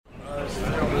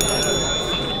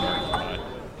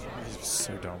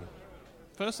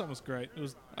first one was great. It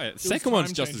was. The second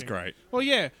one's just as time-changing. great. Well,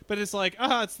 yeah, but it's like,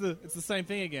 it's the same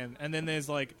thing again. And then there's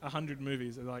like 100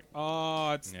 movies. They're like,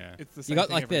 it's the same You got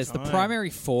thing like every there's time. the primary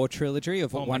 4 trilogy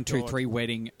of Oh my 1, 2, God. 3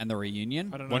 wedding and the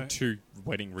reunion. I don't know. 1, 2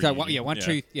 wedding So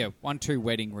reunion. 1, 2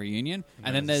 wedding reunion,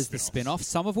 and then there's there's the spin-offs. spin-offs,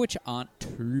 some of which aren't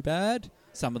too bad.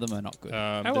 Some of them are not good.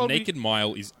 The old were Naked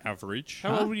Mile is average.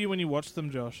 How old were you when you watched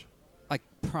them, Josh? Like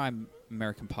prime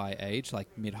American Pie age, like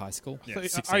mid-high school. Yeah, So,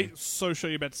 16. I'm so sure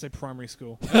you're about to say primary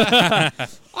school.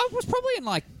 I was probably in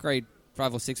like grade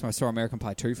 5 or 6 when I saw American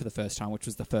Pie 2 for the first time, which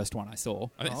was the first one I saw.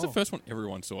 I think it's the first one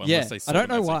everyone saw. Yeah, Unless they saw I don't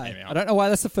know them as they why. came out. I don't know why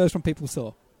that's the first one people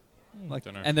saw. Like,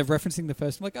 Don't know. and they're referencing the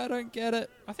first one. Like, I don't get it.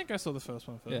 I think I saw the first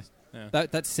one first. Yeah.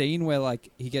 That scene where like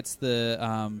he gets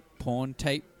the porn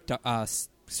tape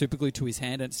super glued to his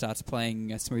hand and starts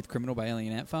playing Smooth Criminal by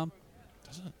Alien Ant Farm.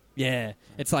 Does it? Yeah,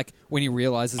 it's like when he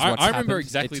realizes what's happened. I remember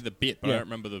exactly it's- the bit, but yeah. I don't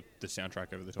remember the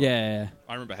soundtrack over the top. Yeah,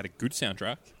 I remember it had a good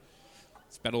soundtrack.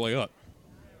 It's about all I got.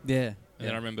 yeah. And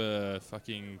then I remember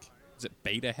fucking... Is it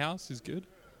Beta House is good?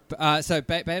 So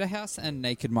Beta House and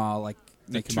Naked Mile, like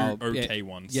The Naked two Mile, okay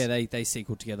ones. Yeah, they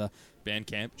sequel together.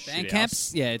 Bandcamp.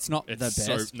 Bandcamp's, yeah, it's not It's the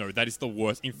so... best. No, that is the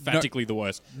worst. Emphatically the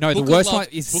worst. No, Book the of worst Love- one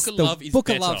is Book of the Love is Book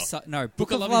better. of Love. No, Book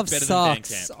Book of of Love Love is better than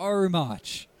sucks Bandcamp. so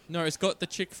much. No, it's got the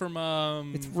chick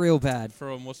from... It's real bad.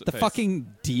 From what's it The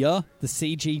fucking deer, the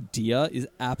CG deer, is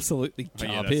absolutely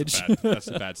garbage. That's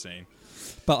a bad scene.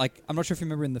 But like, I'm not sure if you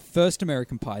remember in the first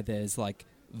American Pie, there's like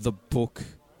the book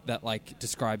that like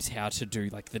describes how to do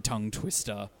like the tongue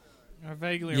twister. I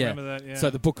vaguely remember that, yeah. So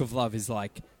the Book of Love is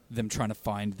like them trying to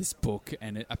find this book,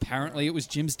 and apparently it was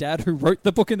Jim's dad who wrote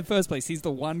the book in the first place. He's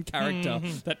the one character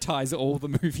that ties all the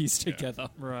movies together.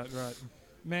 Right.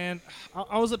 Man,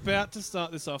 I was about to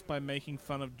start this off by making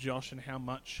fun of Josh and how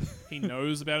much he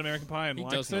knows about American Pie and He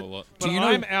likes does it. know a lot. But Do you know-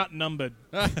 I'm outnumbered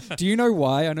Do you know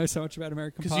why I know so much about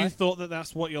American because Pie? you thought that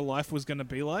that's what your life was going to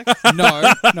be like.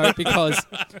 No, because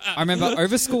I remember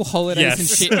over school holidays Yes. and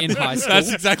shit in high school.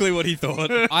 That's exactly what he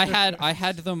thought. I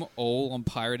had them all on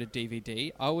pirated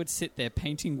DVD. I would sit there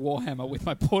painting Warhammer with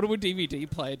my portable DVD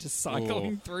player, just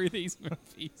cycling through these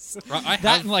movies. Right, I That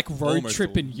have and like Road almost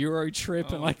Trip all. and Euro Trip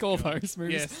and like all those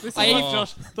movies. Yes, this is I, what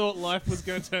Josh thought life was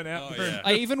going to turn out for him. yeah.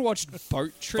 I even watched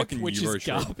Boat Trip, Fucking which Euro is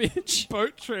Trip. garbage.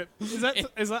 Boat Trip. Is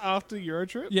that after Euro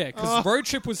Trip? Yeah, because Oh. Road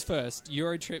Trip was first.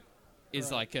 Euro Trip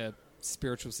is like a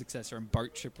spiritual successor, and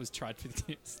Boat Trip was tried for the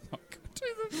It's not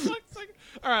good.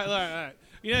 All right.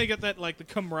 You know, you got that like the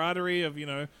camaraderie of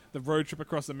the road trip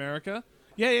across America.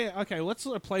 Yeah. Okay, let's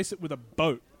replace it with a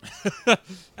boat.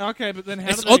 Okay, but then how?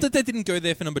 It's do odd they, that they didn't go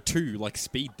there for number 2, like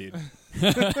Speed did.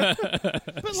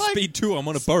 but like, Speed 2, I'm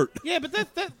on a boat. yeah, but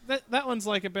that one's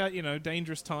like about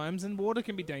dangerous times, and water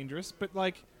can be dangerous. But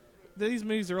like these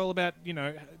movies are all about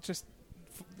just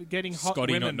getting hot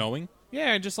Scotty women. not knowing.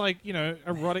 Yeah, and just like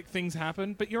erotic things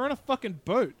happen, but you're on a fucking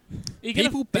boat.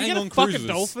 People bang on fuck cruises. a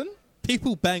dolphin.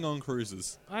 People bang on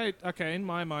cruises. Okay, in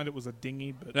my mind it was a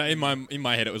dinghy, but No, in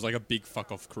my head, it was like a big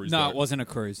fuck off cruise. No, boat. it wasn't a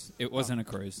cruise. It wasn't a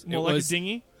cruise. more it like was, a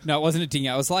dinghy. No, it wasn't a dinghy.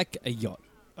 It was like a yacht.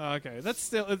 Okay, that's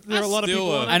still there are a lot of still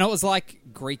people a- on it. And it was like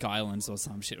Greek islands or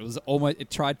some shit. It was almost. It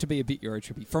tried to be a bit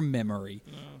Eurotrippy from memory.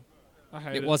 I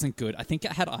hate It wasn't good. I think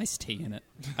it had iced tea in it.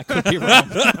 I could be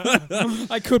wrong.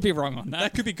 I could be wrong on That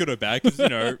that. could be good or bad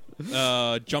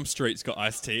because Jump Street's got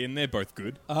iced tea and they're both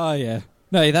good. Oh yeah.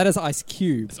 No, that is Ice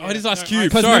Cube. Oh, it is Ice no, Cube.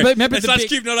 because Sorry, remember it's the Ice big-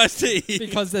 Cube, not Ice Tea.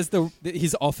 Because there's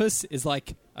his office is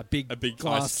like a big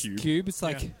glass ice cube. It's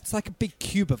like Yeah. it's like a big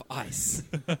cube of ice.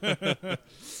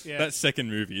 Yeah. That second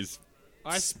movie is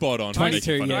Ice- spot on.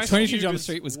 22, Making fun of yeah. it. Ice 22 Cube Jump is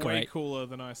Street was way great. cooler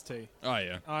than Ice T. Oh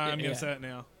yeah. I'm Yeah. gonna say it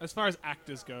now. As far as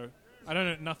actors go, I don't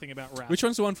know nothing about rap. Which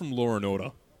one's the one from Law and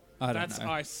Order? I don't That's know.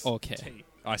 Ice Okay. T.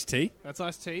 Ice Tea. That's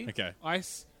Ice T. Okay.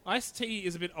 Ice T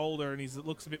is a bit older and he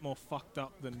looks a bit more fucked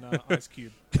up than Ice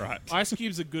Cube. Right. Ice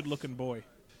Cube's a good-looking boy.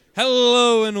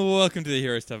 Hello and welcome to the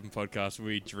Heroes Tavern podcast, where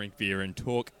we drink beer and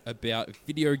talk about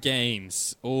video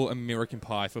games or American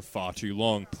Pie for far too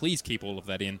long. Please keep all of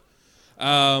that in, You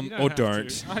or have don't.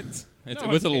 to. It No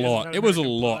was a one cares lot. about It was a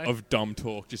American lot Pie. of dumb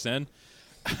talk just then.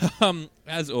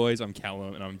 As always, I'm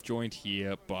Callum, and I'm joined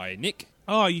here by Nick.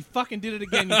 Oh, you fucking did it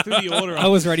again. You threw the order I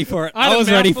up. was ready for it. I had I a was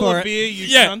ready mouthful for of it. beer, you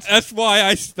Yeah, cunt. that's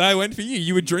why I went for you.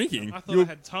 You were drinking. I thought I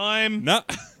had time. No,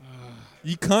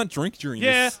 you can't drink during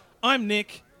Yeah, this. I'm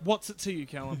Nick. What's it to you,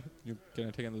 Callum? You're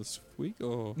gonna take another swig,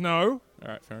 or No, all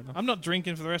right, fair enough. I'm not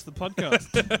drinking for the rest of the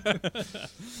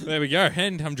podcast. There we go.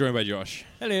 And I'm joined by Josh.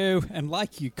 Hello, and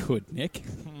like you could, Nick.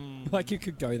 Like you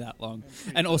could go that long.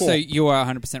 And also, you are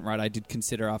 100% right. I did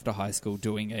consider after high school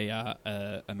doing a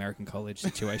American college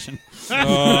situation.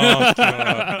 Oh,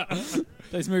 God.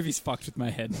 Those movies fucked with my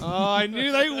head. Oh, I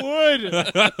knew they would.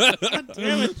 God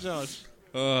damn it, Josh.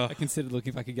 I considered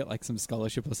looking if I could get like some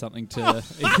scholarship or something to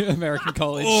American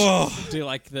college. Do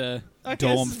like the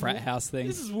dorm frat house thing.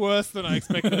 This is worse than I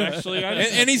expected, actually.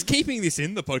 And he's keeping this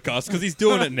in the podcast because he's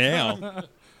doing it now.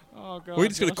 Oh, God. We're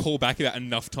just going to Josh. call back about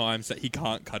enough times that he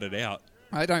can't cut it out.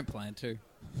 I don't plan to.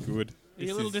 Good. Are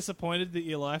you a little disappointed that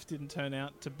your life didn't turn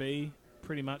out to be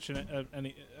pretty much a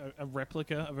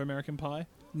replica of American Pie?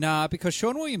 Nah, because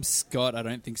Sean William Scott, I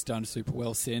don't think's done super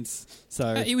well since.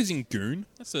 So He was in Goon.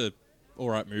 That's a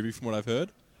alright movie from what I've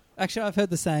heard. actually, I've heard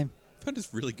the same. I've heard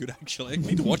it's really good, actually. I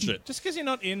need to watch it. Just because you're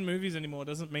not in movies anymore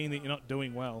doesn't mean that you're not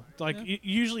doing well. Like,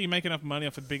 usually you make enough money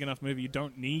off a big enough movie, you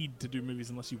don't need to do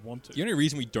movies unless you want to. The only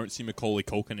reason we don't see Macaulay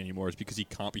Culkin anymore is because he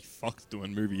can't be fucked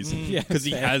doing movies. Yeah, Because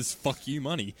he fair. has fuck you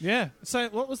money. Yeah. So,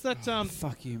 what was that?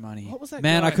 Fuck you, money. What was that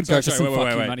Man, guy- I could go for Sorry, some wait, fuck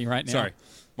wait, you wait. money right now. Sorry,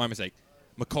 my mistake.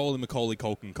 Macaulay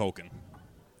Culkin.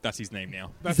 That's his name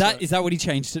now. That's Is right. that what he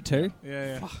changed it to?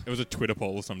 Yeah. It was a Twitter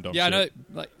poll or some dumb Yeah, I shit.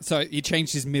 know. Like, so he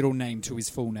changed his middle name to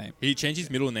his full name. He changed his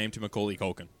middle name to Macaulay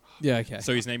Culkin. Yeah, okay.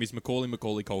 So his name is Macaulay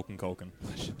Culkin.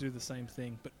 I should do the same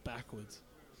thing, but backwards.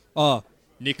 Oh,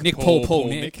 Nick Paul,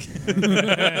 Nick.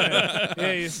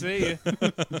 Yeah, you see? Except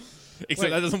Wait,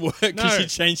 that doesn't work because no. you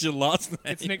changed your last name.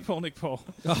 It's Nick Paul.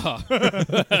 Oh.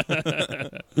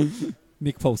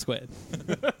 Nick Paul squared.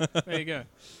 There you go.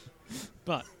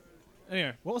 But,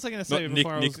 anyway, what was I going to say Not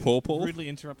before I Nick was Paul? rudely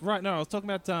interrupted? Right, no, I was talking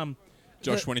about...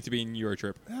 Josh wanted to be in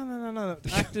Eurotrip. No.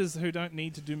 Actors who don't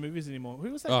need to do movies anymore.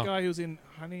 Who was that Oh. guy who was in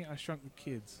Honey, I Shrunk the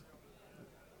Kids?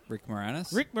 Rick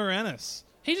Moranis. Rick Moranis.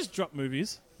 He just dropped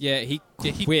movies. Yeah, he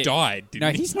He quit. died, didn't No,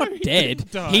 he? he's not No, he dead.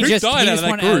 didn't die. He Who just died out of that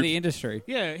went out of group? the industry.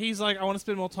 Yeah, he's like, I want to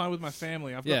spend more time with my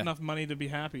family. I've got Yeah. enough money to be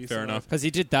happy. Fair enough. Because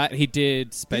he did that. He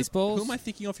did Spaceballs. Who am I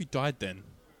thinking of who died then?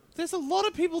 There's a lot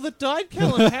of people that died,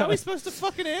 Kellen. How are we supposed to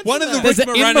fucking answer One of the that? There's an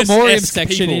in Moranis-esque memoriam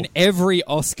section people. in every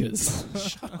Oscars.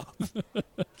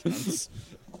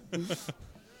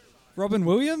 Robin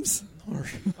Williams?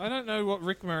 I don't know what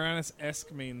Rick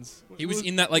Moranis-esque means. He was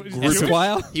in that like What, group. is he Jewish?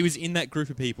 Esquire? He was in that group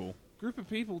of people. Group of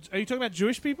people. Are you talking about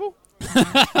Jewish people?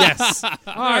 Yes.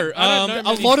 I don't know A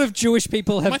many- lot of Jewish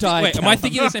people have died. Wait, am I Callum.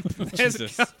 thinking the same? There's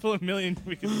Jesus. a couple of million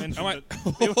we can mention. Am I-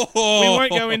 but we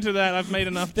won't go into that. I've made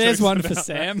enough. There's jokes one about for that.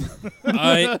 Sam.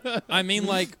 I mean,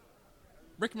 like,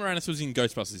 Rick Moranis was in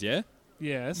Ghostbusters, yeah?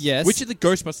 Yes. Yes. Which of the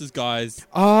Ghostbusters guys...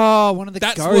 Oh, one of the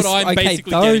That's ghosts. what I'm okay,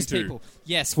 basically those getting to. people.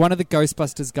 Yes, one of the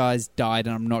Ghostbusters guys died,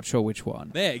 and I'm not sure which one.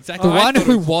 There, exactly. The I one thought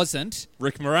who it was wasn't.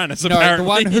 Rick Moranis, No, apparently. the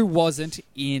one who wasn't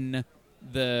in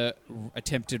the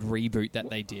attempted reboot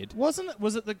that they did. Was it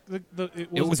the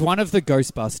It was one of the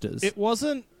Ghostbusters. It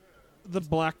wasn't the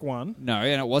black one. No,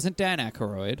 and it wasn't Dan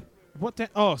Aykroyd. What?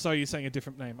 Oh, sorry, you're saying a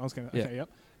different name. I was going to. Yeah. Okay, yep.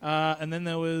 And then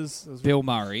there was Bill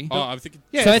Murray. Oh, I was thinking...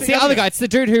 yeah, So it's the other guy. It's the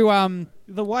dude who,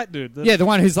 the white dude. the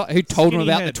one who told him skinny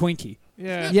about head. the Twinkie.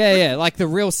 Yeah. Yeah, like the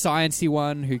real sciencey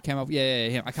one who came up. Yeah,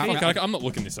 him. I can't. Okay, I'm not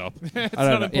looking this up. It's I not don't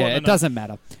know. important Yeah, it enough. doesn't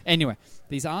matter. Anyway,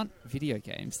 these aren't video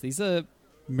games. These are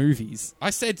movies. I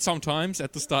said sometimes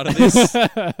at the start of this.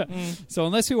 So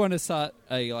unless we want to start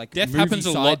a like Death movie happens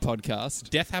a side lot. podcast,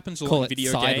 Death happens a Call lot in it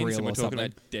video side games, reel and we're or talking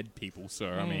something. about dead people, so,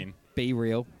 I mean... B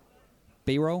roll.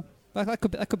 That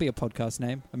could be a podcast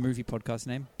name, a movie podcast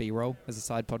name. B roll as a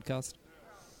side podcast.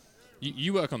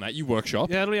 You work on that. You workshop.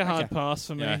 Yeah, it'll be a hard Okay. pass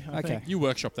for me. Yeah. I Okay. think. You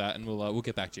workshop that, and we'll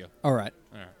get back to you. All right.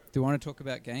 All right. Do you want to talk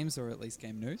about games or at least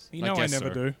game news? You I know I guess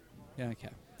never so. do. Yeah, okay.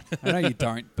 I know you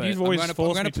don't, but You've I'm always gonna,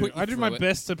 forced I'm me gonna put to. you I did my through it.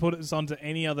 best to put us onto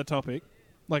any other topic,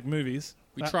 like movies.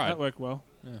 We That- tried. That worked well.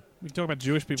 Yeah. We can talk about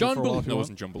Jewish people John for a while Belushi. if you No, it want.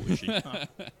 wasn't John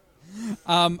Belushi.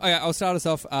 Okay, I'll start us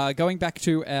off. Going back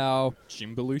to our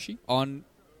Jim Belushi? on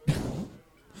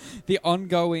the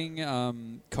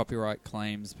ongoing copyright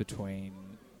claims between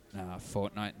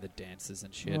Fortnite and the dancers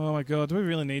and shit. Oh my god, do we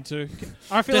really need to?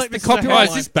 I feel Does like the this is a copyright- Oh, is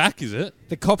headline. this back, is it?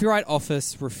 The Copyright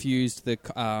Office refused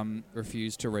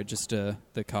to register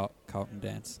the Carlton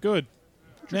dance Good.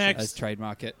 as Next.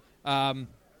 trademark it.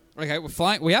 Okay, we're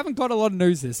flying. We haven't got a lot of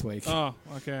news this week. Oh,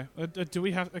 okay. Do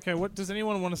we have? Okay, what does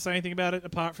anyone want to say anything about it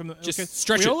apart from the? Just okay,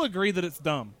 stretch we it. all agree that it's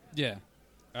dumb. Yeah,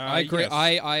 I agree. Yes.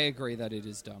 I agree that it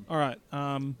is dumb. All right.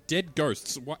 Dead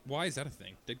Ghosts. Why is that a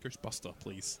thing? Dead Ghostbuster,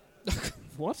 please.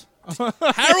 What?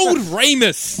 Harold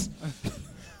Ramis!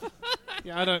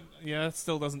 Yeah, I don't. Yeah, it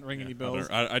still doesn't ring any bells.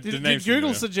 the Did name's Google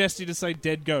familiar. suggest you to say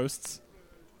dead ghosts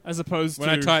as opposed When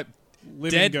to I type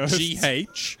living dead ghosts?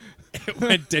 GH, it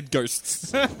went dead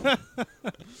ghosts.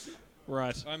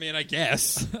 Right. I mean, I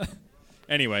guess.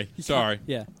 Anyway, sorry.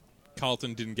 Yeah,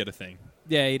 Carlton didn't get a thing.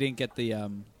 yeah. He didn't get the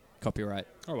copyright,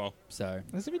 Oh well. so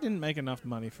As if he didn't make enough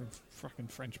money from fucking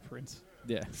French Prince.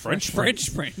 Yeah. French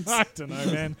Prince. I don't know,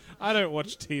 man. I don't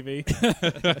watch TV.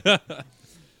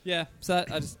 Yeah. So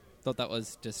I just thought that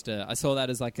was just... I saw that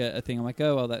as like a thing. I'm like,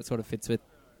 oh, well, that sort of fits with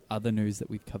other news that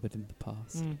we've covered in the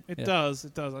past. It does.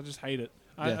 I just hate it.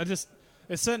 Yeah. There's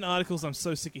certain articles I'm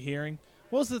so sick of hearing.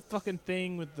 What was the fucking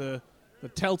thing with the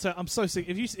Telltale? I'm so sick.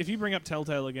 If you bring up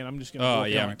Telltale again, I'm just going to... Oh,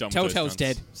 yeah, I'm done with those Telltale's cunts.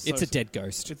 dead. So It's a dead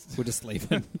ghost. We'll just leave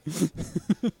it.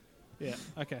 Yeah,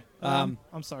 okay. Um,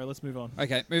 I'm sorry, let's move on.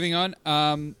 Okay, moving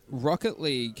on. Rocket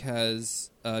League has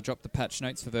dropped the patch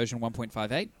notes for version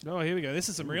 1.58. Oh, here we go. This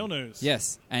is some real news.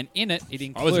 Yes, and in it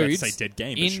includes I was about to say dead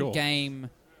game, but sure. in-game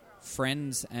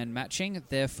friends and matching,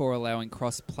 therefore allowing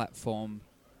cross-platform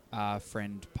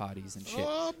friend parties and shit.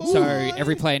 Oh, boy. So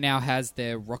every player now has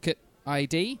their Rocket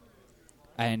ID,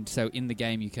 and so in the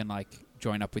game you can like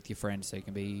join up with your friends, so you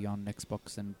can be on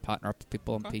Xbox and partner up with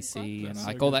people on PC and That's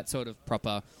like so all good. that sort of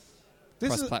proper This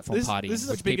cross-platform is, party, This is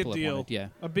which a bigger people have deal. wanted. Yeah.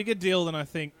 A bigger deal than I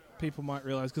think people might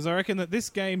realize, because I reckon that this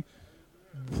game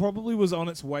probably was on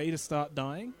its way to start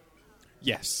dying.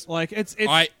 Yes. Like it's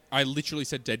I literally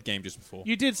said dead game just before.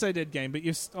 you did say dead game, but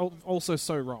you're also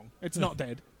so wrong. It's not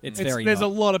dead. It's very There's not. a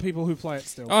lot of people who play it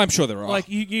still. Oh, I'm sure there are. Like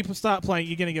you start playing,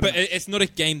 you're gonna get. but it's not a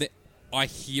game that I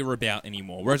hear about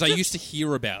anymore, whereas I used to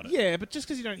hear about it. Yeah, but just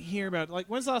because you don't hear about it, like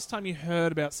when's the last time you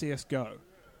heard about CS:GO?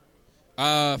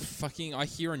 I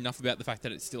hear enough about the fact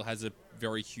that it still has a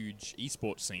very huge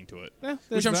esports scene to it. Yeah, Which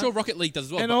there's I'm that. sure Rocket League does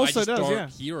as well, And but also I just does, don't yeah.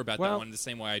 hear about Well, that one the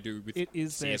same way I do with It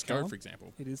is there, CSGO, Colin. for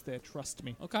example. It is there. Trust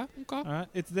me. Okay. All right,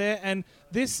 it's there, and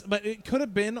this, but it could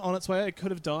have been on its way. It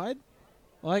could have died,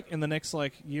 like in the next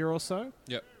year or so.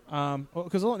 Yep.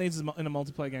 Because all it needs is in a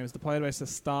multiplayer game is the player base to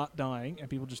start dying, and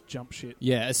people just jump shit.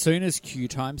 Yeah, as soon as queue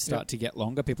times start to get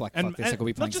longer, people are like, fuck this, I could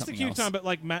be playing not just the something queue else. time, but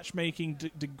like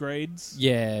matchmaking degrades.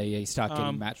 Yeah, you start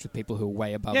getting matched with people who are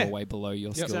way above yeah. or way below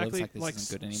your skill. Exactly. It's like, this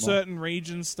isn't good anymore. Certain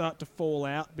regions start to fall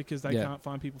out because they Yeah. can't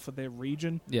find people for their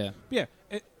region. Yeah. But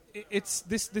yeah, it's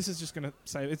this is just going to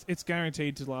say it's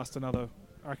guaranteed to last another,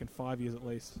 I reckon, 5 years at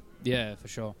least. Yeah, for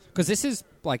sure. Because this is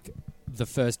like the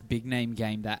first big name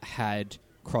game that had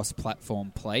cross-platform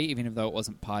play, even though it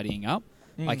wasn't partying up.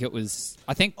 Like it was,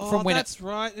 I think, from when that's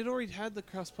right. It already had the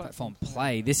cross-platform platform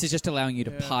play. This is just allowing you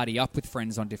to Yeah. party up with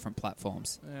friends on different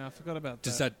platforms. Yeah, I forgot about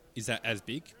that. Is that as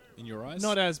big in your eyes?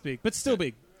 Not as big, but still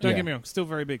big. Don't Yeah. get me wrong, still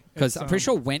very big. Because It's, I'm pretty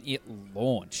sure when it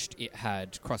launched, it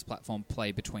had cross-platform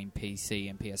play between PC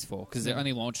and PS4. Because it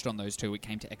only launched on those two. It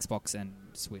came to Xbox and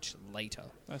Switch later.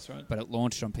 That's right. But it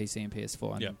launched on PC and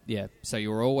PS4. And Yep. yeah, so you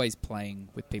were always playing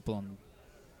with people on,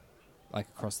 like,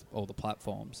 across all the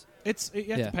platforms. You have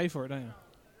Yeah. to pay for it, don't you?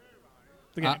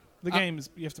 The game. The game is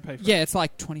you have to pay for it. Yeah, it's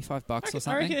like $25 or I reckon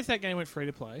something. if that game went free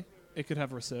to play, it could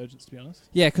have a resurgence, to be honest.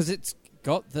 Yeah, because it's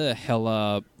got the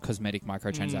hella cosmetic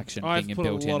microtransaction I've being put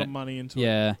built a lot in of it. money into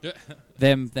Yeah, Yeah.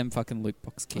 them fucking loot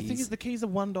box it. The thing is, keys. the keys are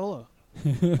 $1.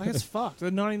 Like it's fucked.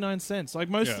 They're 99 cents. Like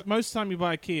most time you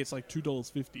buy a key, it's like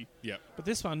 $2.50. Yeah. But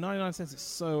this one, 99 cents, is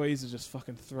so easy to just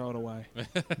fucking throw it away.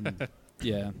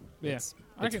 Yeah. Yeah.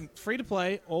 I reckon free to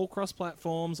play, all cross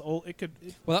platforms, all it could.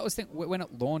 Well, that was the thing. When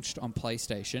it launched on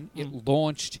PlayStation, it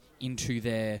launched into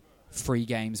their free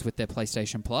games with their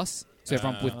PlayStation Plus. So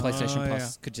everyone with PlayStation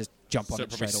Plus could just jump on So it it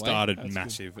probably straight away. started That's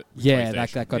massive. With Yeah,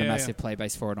 PlayStation. that got a Yeah, massive play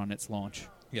base for it on its launch.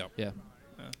 Yeah. Yeah.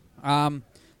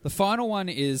 The final one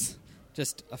is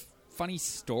just a funny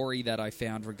story that I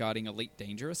found regarding Elite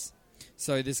Dangerous.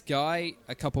 So this guy,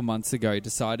 a couple months ago,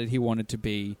 decided he wanted to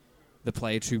be the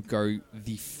player to go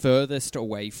the furthest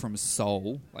away from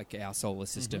Sol, like our solar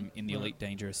system, in the Elite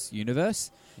Dangerous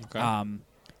universe. Okay. And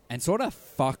sort of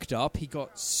fucked up. He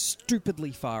got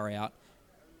stupidly far out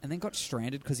and then got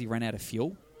stranded because he ran out of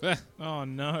fuel. Oh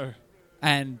no.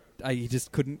 And he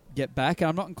just couldn't get back. And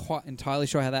I'm not quite entirely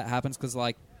sure how that happens because,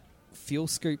 like, fuel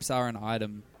scoops are an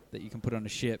item that you can put on a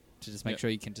ship to just make sure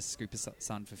you can just scoop a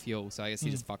sun for fuel. So I guess he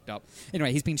just fucked up.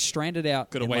 Anyway, he's been stranded out.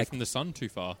 Got away from the sun too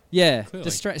far. Yeah, Clearly.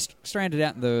 just stranded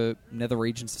out in the nether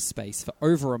regions of space for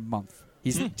over a month.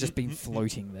 He's just been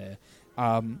floating there.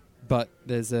 But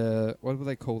there's what do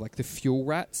they call, like the fuel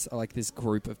rats are like this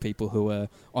group of people who are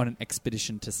on an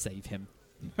expedition to save him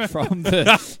from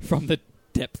the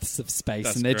depths of space.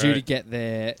 That's and they're due to great. get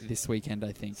there this weekend,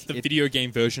 I think. It's the video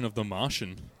game version of The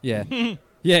Martian. Yeah.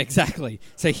 Yeah, exactly.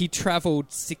 So he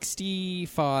traveled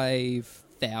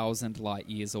 65,000 light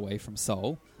years away from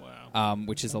Sol. Wow.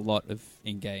 Which is a lot of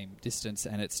in-game distance,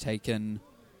 and it's taken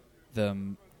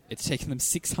them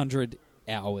 600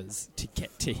 hours to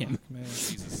get to him. Man.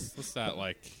 Jesus. What's that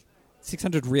like?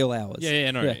 600 real hours.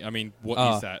 Yeah, no. Yeah. I mean, what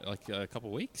is that? Like a couple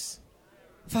of weeks?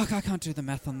 Fuck, I can't do the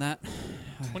math on that.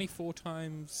 24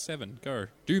 times 7. Go.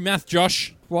 Do math,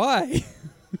 Josh. Why?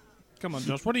 Come on,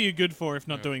 Josh. What are you good for if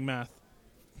not doing math?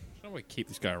 do we keep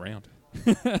this guy around?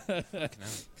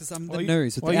 Because I'm the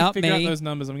news. While you Without figure out me... those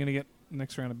numbers, I'm going to get the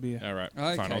next round of beer. All right,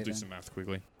 Okay, fine. I'll do then. some math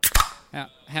quickly.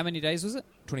 How many days was it?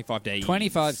 25 days.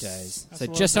 25 days. That's So a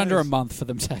lot just of under a days. month for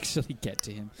them to actually get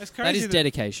to him. It's That crazy is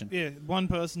dedication. Yeah, one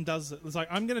person does it. It's like,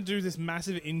 I'm going to do this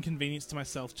massive inconvenience to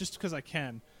myself just because I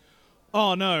can.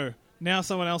 Oh, no. Now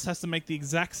someone else has to make the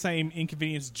exact same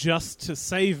inconvenience just to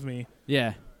save me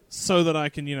Yeah. so that I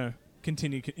can,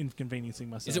 continue inconveniencing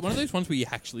myself. Is it one of those ones where you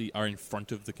actually are in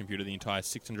front of the computer the entire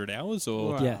 600 hours?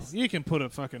 Or Wow. Yes. You can put a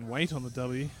fucking weight on the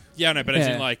W. Yeah, no, but as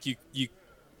Yeah. in, like, you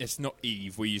it's not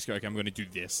Eve where you just go, okay, I'm going to do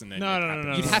this, and then No, it no, no, happens.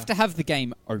 no, You'd have to have the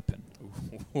game open.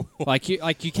 Like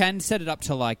you can set it up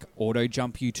to like auto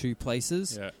jump you to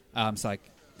places. Yeah. It's like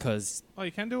because Oh,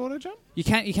 you can do auto jump? you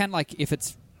can like if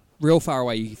it's real far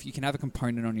away, if you can have a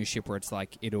component on your ship where it's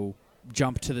like it'll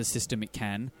jump to the system it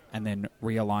can and then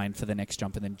realign for the next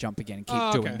jump and then jump again and keep Oh,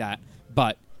 okay. doing that.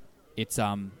 But it's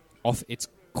off. It's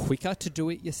quicker to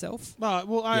do it yourself.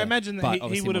 Well, I Yeah, imagine but that he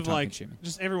obviously would more have like time-consuming.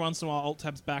 just every once in a while alt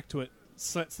tabs back to it,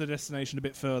 sets the destination a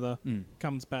bit further,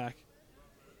 comes back.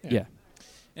 Yeah.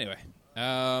 Anyway,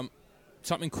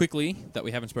 something quickly that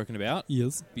we haven't spoken about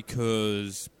Yes.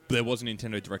 because there was a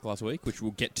Nintendo Direct last week, which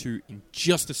we'll get to in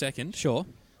just a second. Sure.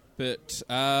 But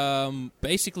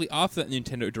basically, after that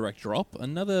Nintendo Direct drop,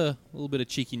 another little bit of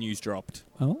cheeky news dropped.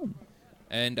 Oh.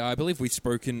 And I believe we've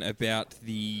spoken about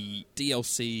the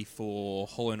DLC for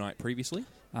Hollow Knight previously.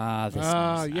 This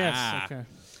one. Yes, Ah. okay.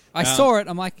 I saw it.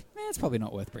 I'm like, it's probably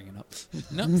not worth bringing up.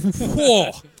 No,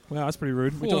 Whoa. Wow, that's pretty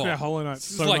rude. We Whoa. talk about Hollow Knight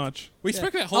This is so like- much. We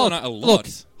spoke about Hollow Knight a lot. Look,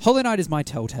 Hollow Knight is my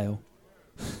telltale.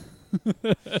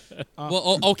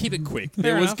 Well, I'll keep it quick.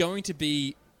 There Fair was enough. going to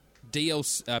be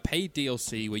DLC, paid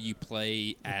DLC where you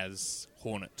play as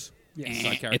Hornet. Yes.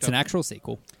 Side character. It's an actual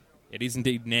sequel. It is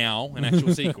indeed now an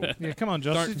actual sequel. Yeah, come on,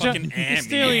 Josh. Don't You're fucking you're am me,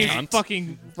 stealing you his cunt.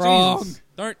 fucking Wrong. Jesus.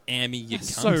 Don't ammy, you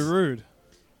That's cunt. so rude.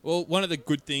 Well, one of the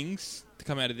good things to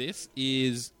come out of this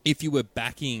is if you were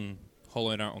backing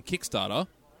Hollow Knight on Kickstarter,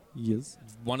 Yes.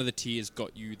 one of the tiers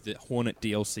got you the Hornet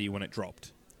DLC when it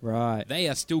dropped. Right. They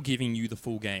are still giving you the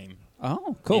full game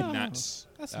Oh, cool. in that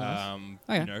That's nice.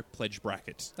 Okay. pledge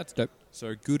bracket. That's dope.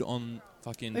 So good on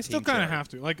fucking They still Team kind of Cherry. have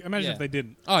to. Like, imagine Yeah. if they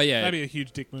didn't. Oh, yeah. That'd be a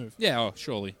huge dick move. Yeah, oh,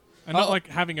 surely. And not Oh. like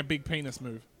having a big penis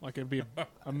move. Like, it'd be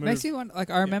a move. Makes me want. Like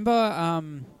I remember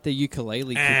the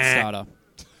ukulele Kickstarter.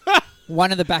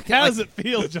 One of the back. How like, does it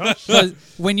feel, Josh? 'cause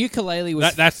when ukulele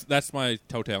was That's my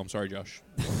telltale. I'm sorry, Josh.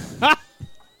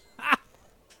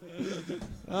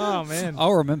 Oh, man.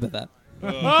 I'll remember that.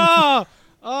 Oh!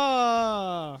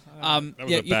 Oh! That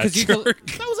was yeah, a bad 'cause joke.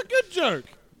 That was a good joke.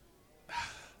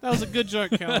 That was a good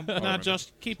joke, Callum. Now, Josh,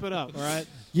 keep it up, all right?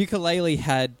 ukulele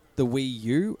had the Wii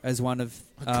U as one of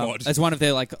God.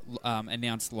 their like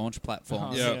announced launch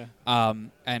platforms. Yeah.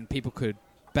 And people could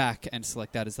back and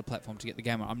select that as the platform to get the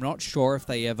game on. I'm not sure if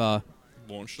they ever.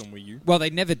 Launched on Wii U. Well, they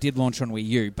never did launch on Wii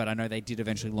U, but I know they did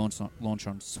eventually launch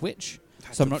on Switch.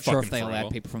 So I'm took not sure if fucking they allowed forever.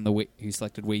 people from the Wii who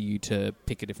selected Wii U to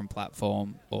pick a different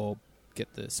platform or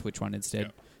get the Switch one instead.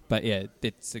 Yeah. But yeah,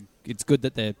 it's good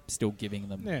that they're still giving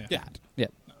them Yeah. that. Yeah.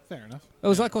 Fair enough. It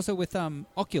was like also with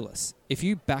Oculus. If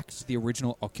you backed the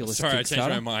original Oculus Sorry, I Kickstarter, changed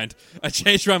my mind. I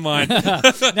changed my mind. No,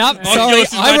 sorry,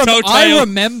 Oculus is my telltale. I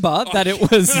remember that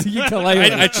it was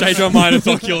ukulele. I changed my mind. It's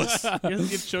Oculus.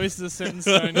 Your choice is set in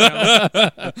stone now.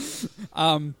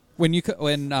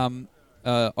 When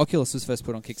Oculus was first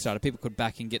put on Kickstarter, people could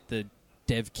back and get the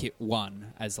Dev Kit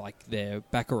 1 as like their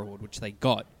backer reward, which they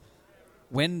got.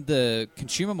 When the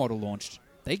consumer model launched,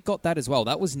 they got that as well.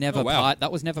 That was never Oh, wow. part.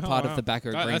 That was never part wow. of the backer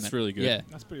agreement. That's really good. Yeah, Oh,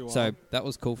 That's pretty wild. so that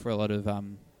was cool for a lot of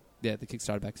the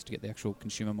Kickstarter backers to get the actual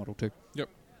consumer model too. Yep.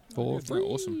 For Yeah, very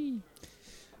awesome.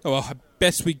 Oh, well, I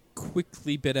best we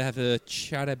quickly better have a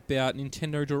chat about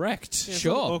Nintendo Direct. Yeah, it's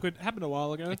Sure. a little awkward. Happened a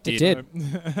while ago. It did. So-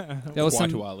 There was Quite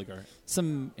a some while ago.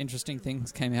 interesting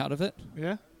things came out of it.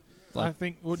 yeah. Like- I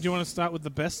think. Well, do you want to start with the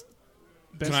best?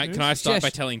 Can I news? start Yes. by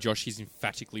telling Josh he's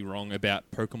emphatically wrong about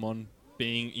Pokemon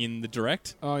being in the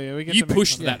Direct? Oh yeah, we get. You to make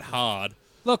pushed fun. that hard.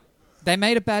 Look, they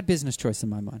made a bad business choice in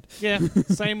my mind. Yeah.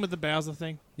 Same with the Bowser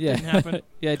thing. Yeah, Didn't happen.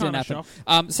 yeah, it didn't Kinda happen.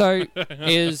 shocked. So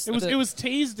is It was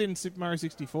teased in Super Mario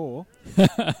 64.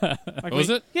 Was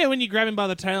it? Yeah, when you grab him by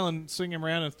the tail and swing him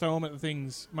around and throw him at the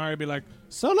things, Mario would be like,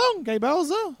 "So long, gay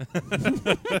Bowser."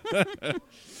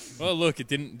 Well, look, it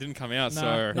didn't come out, No,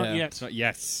 so not Yeah. yet. it's not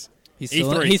yes.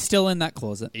 he's still in that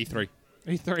closet. E3.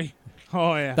 E3.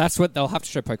 Oh yeah. That's what they'll have to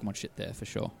show Pokemon shit there for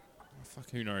sure.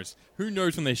 Fuck, who knows? Who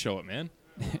knows when they show it, man?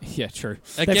 Yeah, true.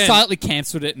 Again, They've silently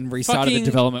cancelled it and restarted the fucking-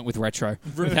 development with Retro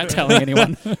without telling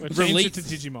anyone. We're changed Release- it to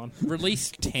Digimon.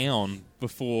 release town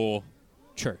before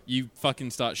True. you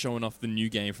fucking start showing off the new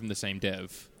game from the same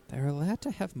dev. They're allowed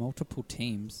to have multiple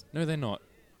teams, No, they're not.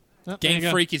 Oh, there Game you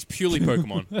go. Freak is purely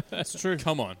Pokemon. That's true.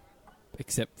 Come on.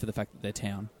 except for the fact that they're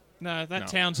town. No, that No.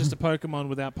 town's just a Pokemon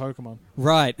without Pokemon.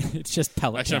 Right. It's just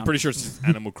Pallet Actually, Town. I'm pretty sure it's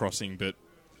Animal Crossing, but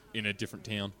in a different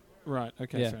town. Right,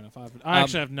 okay, Yeah. fair enough. I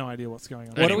actually have no idea what's going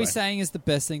on. What are we Anyway. saying is the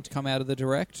best thing to come out of the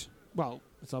Direct? Well,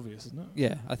 it's obvious, isn't it?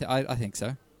 Yeah, I think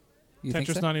so. You think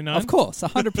Tetris so? 99? Of course,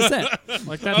 100%.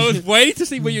 Like that I was shit- waiting to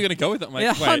see where you're going to go with that, mate.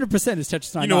 Yeah, Wait. 100% is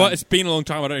Tetris 99. You know what? It's been a long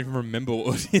time. I don't even remember what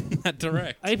was in that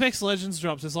Direct. Apex Legends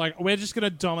drops. It's like, we're just going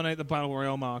to dominate the Battle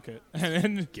Royale market. And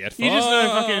then Get you just know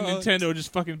fucked. fucking Nintendo are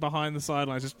just fucking behind the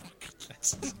sidelines.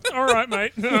 Just, all right,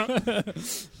 mate.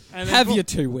 And then- Have your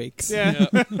 2 weeks. Yeah,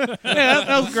 yeah,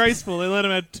 that was graceful. They let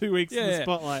him have 2 weeks in Yeah. the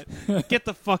spotlight. Get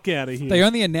the fuck out of here. They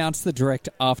only announced the Direct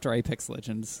after Apex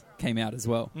Legends came out as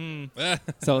well. Yeah,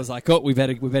 So I was like, oh, we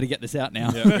better get this out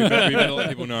now. we better let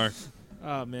people know.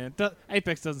 Oh man,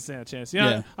 Apex doesn't stand a chance. You know,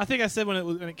 Yeah. I think I said when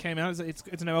it came out, it's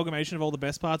an amalgamation of all the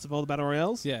best parts of all the battle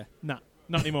royales. Yeah. No,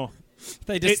 not anymore.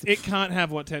 They just it can't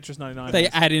have what Tetris 99. they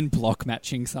has. add in block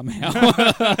matching somehow.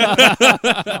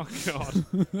 Oh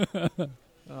god.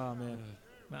 Oh man.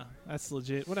 No, that's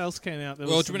legit. What else came out? There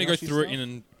Well, was do you some want to go Yoshi through stuff? it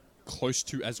in close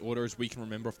to as order as we can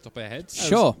remember off the top of our heads?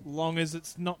 Sure. As long as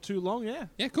it's not too long, yeah.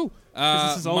 Yeah, cool.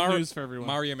 'Cause this is old news for everyone.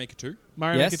 Mario Maker 2.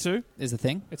 Mario Yes. Maker 2. Is a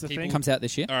thing. It's a People- thing. Comes out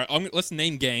this year. All right, let's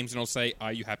name games, and I'll say,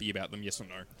 are you happy about them, yes or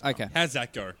no? Okay. How's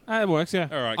that go? It works, yeah.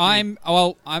 All right.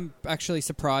 I'm actually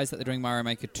surprised that they're doing Mario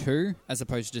Maker 2 as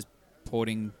opposed to just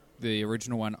porting the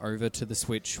original one over to the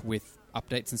Switch with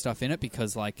updates and stuff in it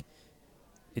because like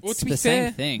it's Well, to the be fair,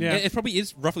 same thing. Yeah. It probably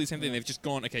is roughly the same thing. They've just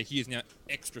gone, okay, here's now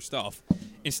extra stuff.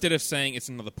 Instead of saying it's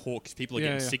another port because people are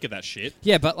getting sick of that shit,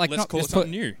 Yeah, but like let's not call it just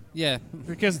something put, new. Yeah.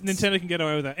 Because Nintendo can get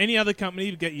away with that. Any other company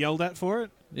would get yelled at for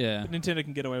it. Yeah. Nintendo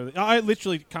can get away with it. I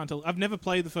literally can't tell. I've never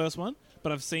played the first one,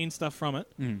 but I've seen stuff from it,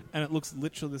 and it looks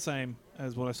literally the same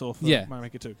as what I saw for Yeah. Mario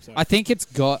Maker 2. So. I think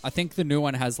the new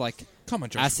one has like Come on,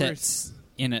 Josh. assets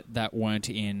in it that weren't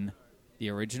in the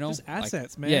original. Just Like-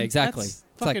 assets, man. Yeah, exactly. That's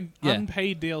It's like- fucking yeah.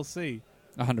 unpaid DLC.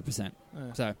 100%.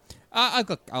 Yeah. So I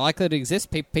like that it exists.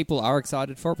 People are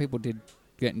excited for it. People did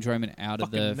get enjoyment out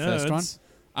of the Fucking first one.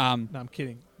 nerds. No, I'm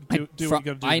kidding. Do what you got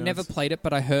to do. I nerds. never played it,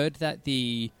 but I heard that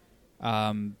the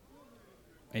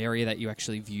area that you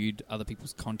actually viewed other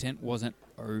people's content wasn't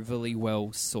overly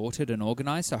well sorted and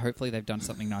organized. So hopefully they've done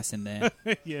something nice in there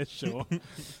Yeah, sure.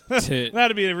 to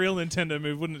That'd be a real Nintendo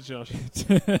move, wouldn't it, Josh?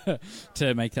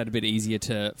 to make that a bit easier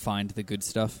to find the good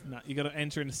stuff. No, you got to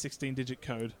enter in a 16-digit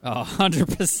code, Oh,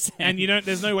 100%. and you don't.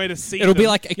 There's no way to see. It'll be them.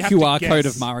 like a You have to QR code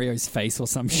guess. of Mario's face or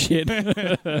some shit. You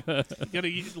got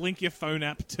to link your phone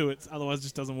app to it, otherwise it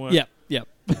just doesn't work. Yep.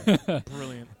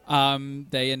 Brilliant.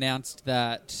 They announced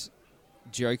that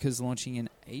Joker's launching in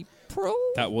April.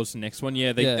 That was the next one.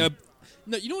 Yeah. Yeah.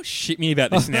 No, you know what shit me about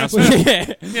this announcement?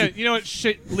 Yeah. Yeah, you know what?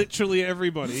 Shit, literally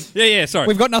everybody. Yeah, sorry.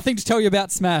 We've got nothing to tell you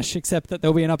about Smash except that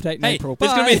there'll be an update in Hey, April.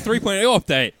 there's going to be a Bye. 3.0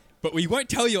 update, but we won't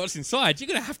tell you what's inside. You're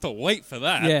going to have to wait for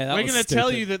that. Yeah, that We're was going to tell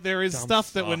stupid. you that there is Dumb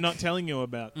stuff that we're fuck. not telling you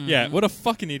about. Yeah, what a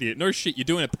fucking idiot. No shit, you're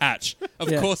doing a patch.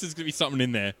 Of Yeah. course there's going to be something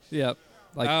in there. Yep.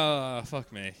 Like,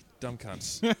 Fuck me. Dumb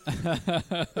cunts.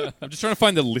 I'm just trying to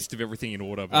find the list of everything in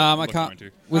order, but I I'm not can't. going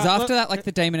to. Was look- after that like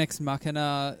the Damon X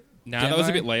Machina? No, that was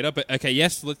a demo? bit later, but okay,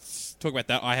 yes, let's talk about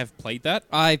that. I have played that.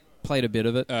 I played a bit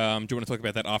of it. Do you want to talk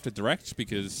about that after Direct?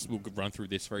 Because we'll run through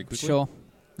this very quickly. Sure.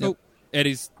 Cool.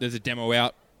 There's a demo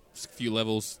out, a few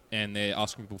levels, and they're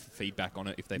asking people for feedback on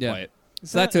it if they Yeah. play it.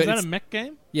 Is So that, that's is it. that a It's- mech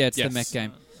game? Yeah, it's Yes. the mech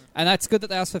game, and that's good that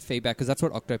they asked for feedback because that's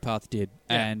what Octopath did.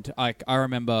 Yeah. And I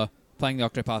remember playing the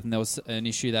Octopath, and there was an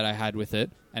issue that I had with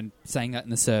it, and saying that in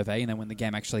the survey, and then when the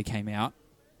game actually came out,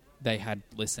 they had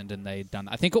listened and they'd done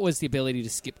that. I think it was the ability to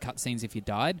skip cutscenes if you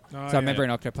died. Oh, So I remember in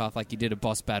Octopath, like you did a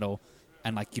boss battle,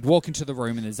 and like you'd walk into the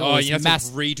room, and there's Oh, always you have mass.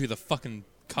 to redo the fucking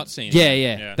cutscene.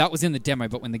 Yeah. That was in the demo,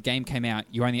 but when the game came out,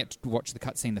 you only had to watch the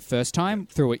cutscene the first time.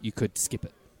 Through it, you could skip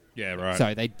it. Yeah, right.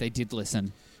 So they did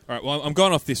listen. All right, well, I'm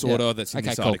going off this Yeah. order that's in Okay,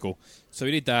 this cool. article. So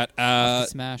we did that. After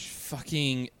Smash.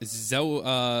 Fucking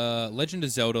Legend of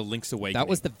Zelda Link's Awakening. That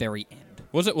was the very end.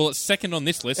 Was it? Well, it's second on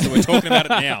this list, so we're talking about it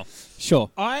now. Sure.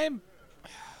 I'm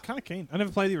kind of keen. I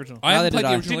never played the original. I haven't Neither played the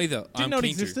did I. original either. Didn't I'm know it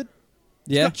keen to. existed.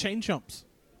 Yeah. It's got chain chomps.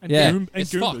 And Yeah. and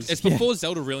It's Goombas. fucked. It's before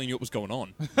Zelda really knew what was going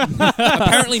on.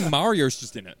 Apparently, Mario's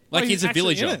just in it. Like, Oh, he's he's a actually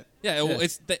villager. in it? Yeah, well, Yeah.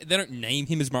 they don't name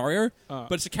him as Mario, Oh.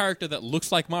 but it's a character that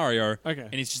looks like Mario, Okay.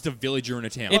 and he's just a villager in a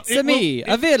town. It's it me,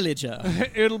 will- a villager.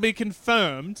 It'll be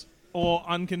confirmed or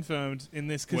unconfirmed in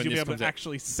this because When you'll be this able comes to out.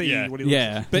 actually see Yeah. what he looks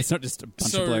Yeah, like. but it's not just a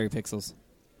bunch so- of blurry pixels.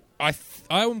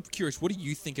 I'm curious, what do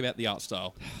you think about the art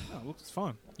style? Oh, it looks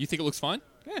fine. You think it looks fine?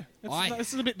 Yeah,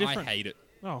 this is a bit different. I hate it.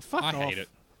 Oh, fuck I off. hate it.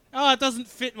 oh, it doesn't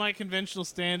fit my conventional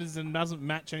standards and doesn't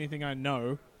match anything I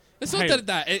know. It's Hey. not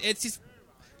that. It's just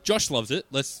Josh loves it.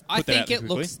 Let's put I that out think there it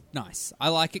quickly. looks nice. I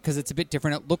like it because it's a bit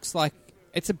different. It looks like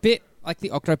it's a bit like the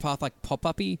Octopath, like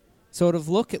pop-uppy sort of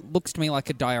look. It looks to me like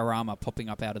a diorama popping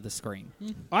up out of the screen.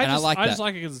 I And I just like just that.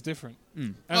 like it because it's different.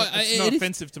 And Oh, it's it not is-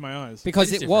 offensive to my eyes. Because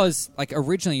It is it different. was like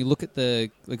originally, you look at the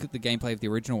gameplay of the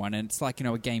original one, and it's like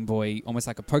a Game Boy, almost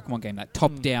like a Pokemon game, that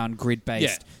top-down grid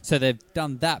based. Yeah. So they've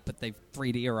done that, but they've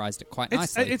 3Derized it quite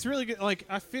nicely. It's really good. Like,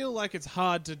 I feel like it's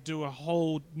hard to do a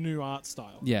whole new art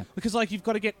style. Yeah. Because, like, you've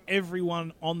got to get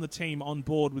everyone on the team on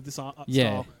board with this art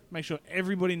Yeah. style. Make sure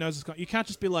everybody knows it's got. You can't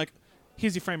just be like,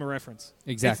 here's your frame of reference.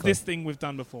 Exactly. It's this thing we've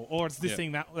done before, or it's this Yeah.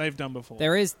 thing that they've done before.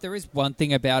 There is one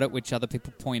thing about it which other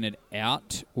people pointed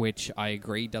out, which I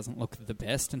agree doesn't look the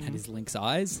best, and that is Link's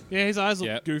eyes. Yeah, his eyes look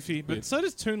Yep. goofy, but Yep. so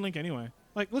does Toon Link anyway.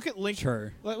 Like, look at Link.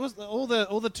 True. Like, all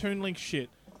the Toon Link shit.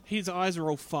 His eyes are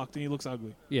all fucked, and he looks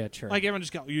ugly. Yeah, true. Like, everyone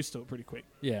just got used to it pretty quick.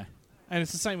 yeah. And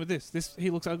it's the same with this. He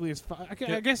looks ugly as fuck.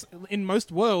 I guess in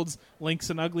most worlds, Link's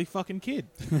an ugly fucking kid.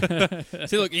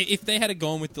 See, look, if they had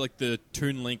gone with like the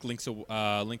Toon Link, Link to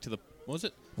the what was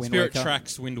it? Wind Spirit Waker.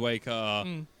 Tracks, Wind Waker,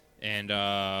 and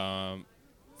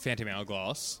Phantom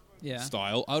Hourglass Yeah.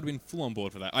 style, I would have been full on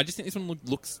board for that. I just think this one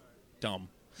looks dumb.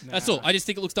 That's all. I just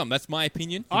think it looks dumb. That's my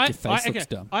opinion. Your face looks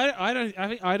dumb. I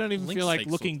don't even Link's feel like face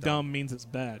looking looks dumb. dumb means it's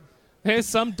bad. There's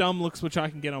some dumb looks which I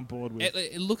can get on board with.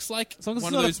 It looks like As long as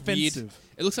one it's of not those offensive. weird.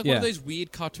 It looks like Yeah. one of those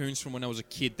weird cartoons from when I was a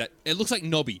kid. That it looks like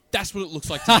Nobby. That's what it looks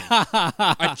like to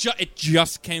me. It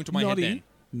just came to my Noddy? head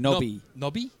then. Nobby.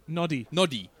 Nobby? Noddy.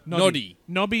 Noddy.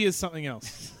 Nobby is something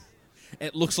else.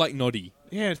 It looks like Noddy.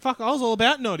 Yeah, fuck, I was all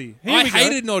about Noddy. Here I we go.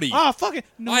 hated Noddy. Oh, fuck it.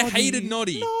 I hated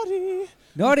Noddy. Noddy.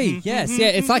 Naughty, yes. Yeah,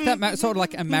 it's like that sort of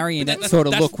like a marionette sort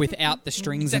of that's- look without the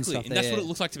strings Exactly, and stuff and that's there. what it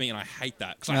looks like to me, and I hate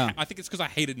that. 'Cause Yeah. I think it's because I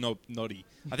hated Noddy.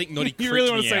 I think Noddy You creeped really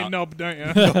want me to say out. knob, don't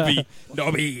you?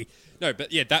 Nobby. No,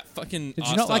 but yeah, that fucking Did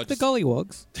art you not style like the just-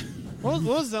 Gollywogs? What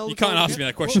was Zelda You can't called ask again? me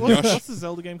that question, What- Josh. What's the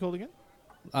Zelda game called again?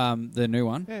 The new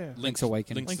one? Yeah. Link's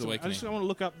Awakening. Link's I Awakening. just want to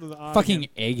look up the art. Fucking again.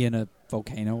 egg in a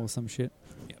volcano or some shit.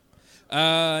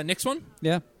 Next one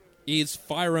Yeah. is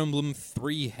Fire Emblem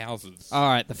Three Houses. All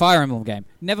right, the Fire Emblem game.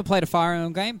 Never played a Fire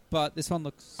Emblem game, but this one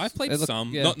looks... I've played it look-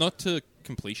 some, yeah. not to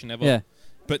completion ever. Yeah.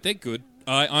 But they're good.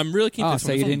 I'm really keen. Oh, for this so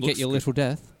one. you This one didn't get looks your good. little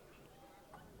death?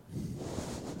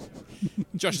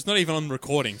 Josh, it's not even on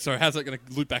recording, so how's that going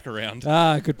to loop back around?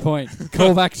 Ah, good point.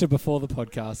 Call back to before the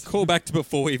podcast. Call back to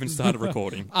before we even started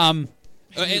recording.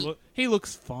 He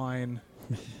looks fine.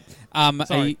 a-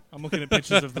 Sorry, I'm looking at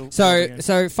pictures of the. Zelda game.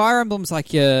 So Fire Emblem's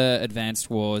like your Advanced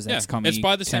Wars, Yeah, XCOM, it's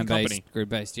by the same turn-based, company.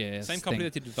 grid-based, yeah. Same company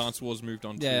that did Advance Wars moved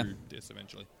on Yeah. to this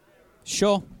eventually.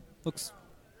 Sure. Looks...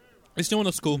 It's still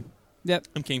looks cool. Yep.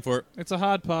 I'm keen for it. It's a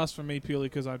hard pass for me purely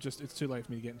because it's too late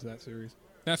for me to get into that series.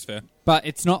 That's fair. But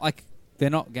it's not like... They're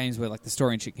not games where like the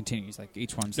story and shit continues. Like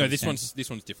each one's... No, sort of this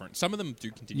one's different. Some of them do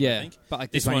continue. I Yeah, think. but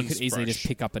like This this one you one's could easily fresh. just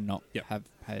pick up and not Yep. have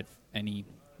had any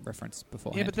reference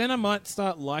beforehand. Yeah, but then I might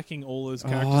start liking all those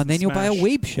characters. Oh, and then in you'll buy a Smash.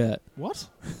 Weeb shirt. What?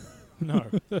 No.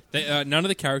 None of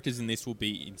the characters in this will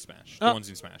be in Smash. The Oh, ones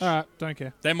in Smash. All right, don't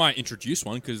care. They might introduce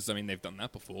one because I mean they've done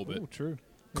that before, but Oh, true.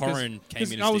 Corrin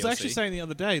came in as I was DLC. actually saying the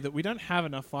other day that we don't have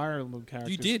enough Fire Emblem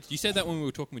characters. You did. You said that when we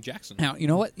were talking with Jackson. Now, you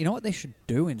know what? You know what they should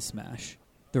do in Smash?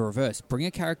 The reverse. Bring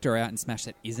a character out in Smash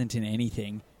that isn't in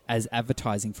anything as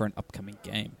advertising for an upcoming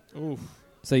game. Oof.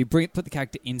 So you put the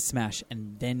character in Smash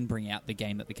and then bring out the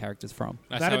game that the character's from.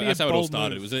 That's That'd be how a it all bold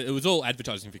started. move. It was all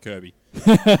advertising for Kirby.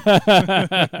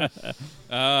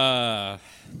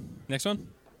 Next one,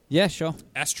 Yeah, sure.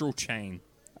 Astral Chain,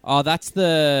 Oh, that's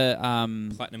the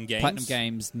Platinum Games. Platinum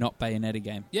Games, not Bayonetta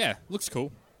game. Yeah, looks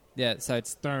cool. Yeah, so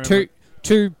it's Don't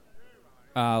two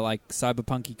like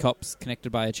cyberpunky cops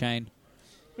connected by a chain.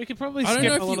 We could probably I don't know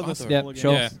skip if a lot you of the are, smaller though. games.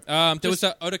 Sure. Yeah. There was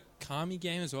that Otokami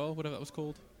game as well. Whatever that was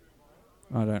called.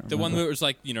 I don't remember. The one where it was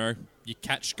like you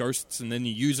catch ghosts and then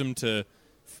you use them to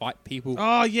fight people.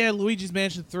 Oh, yeah, Luigi's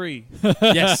Mansion 3.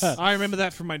 Yes, I remember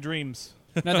that from my dreams.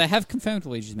 No, they have confirmed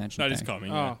Luigi's Mansion. that is thing.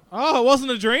 coming. Oh, it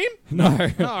wasn't a dream? No.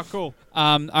 Oh, cool.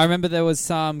 I remember there was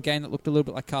some game that looked a little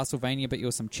bit like Castlevania, but you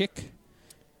were some chick.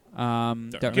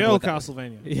 Don't remember Girl what that-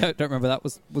 Castlevania. Yeah, don't remember what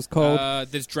that was called.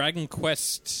 There's Dragon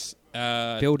Quest.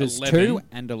 Builders 11. 2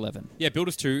 and 11. Yeah,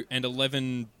 Builders 2 and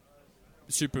 11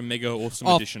 Super Mega Awesome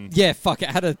Oh, Edition. yeah, fuck, it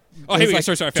had a... Oh, it here was we go. like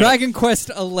Sorry, I found Dragon Quest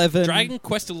 11... Dragon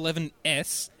Quest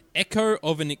 11S Echo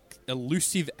of an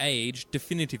Elusive Age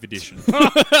Definitive Edition.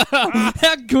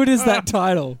 How good is that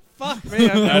title? Fuck me.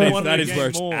 that is where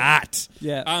it's more. at.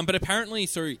 Yeah. But apparently,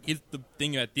 so here's the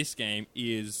thing about this game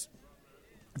is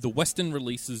the Western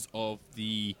releases of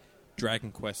the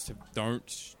Dragon Quest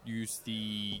don't use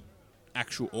the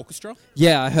actual orchestra.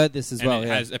 Yeah, I heard this as And well. it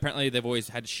Yeah, has, apparently they've always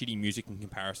had shitty music in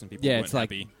comparison. People Yeah, weren't it's like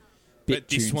happy. bit But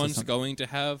this tunes or one's something. going to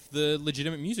have the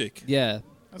legitimate music. Yeah,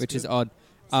 That's which is good. odd.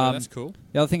 So that's cool.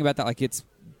 The other thing about that, like, it's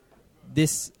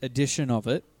this edition of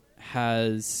it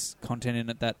has content in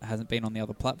it that hasn't been on the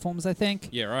other platforms, I think.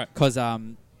 Yeah, right. Because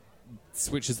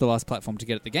Switch is the last platform to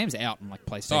get it. The game's out on like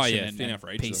PlayStation Oh, yeah, and, been and out for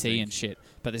ages, I PC think. and shit.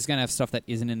 But there's going to have stuff that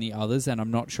isn't in the others, and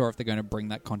I'm not sure if they're going to bring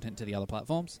that content to the other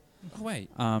platforms. Oh, wait.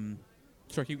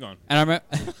 Sorry, keep going. And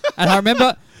I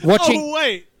remember watching Oh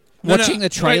wait, watching the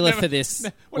trailer Wait, for this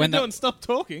what are when you doing? Stop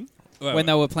talking. when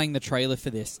they were playing the trailer for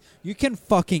this. You can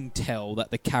fucking tell that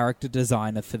the character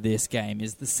designer for this game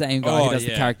is the same guy who does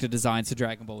the character designs for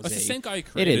Dragon Ball Z. It's the same guy who It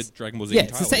created is. Dragon Ball Z Yeah,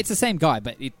 entirely. it's the same guy,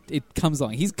 but it comes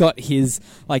along. He's got his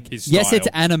His yes, it's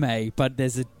style. anime, but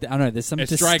there's I don't know, there's some It's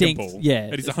distinct. Dragon Ball. Yeah,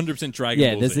 It is 100%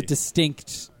 Dragon Ball there's Z. a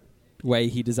distinct way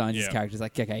he designs his Yeah. characters.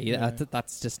 Like, okay, Yeah.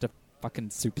 that's just a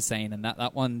fucking Super Saiyan, and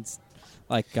that one's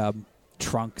like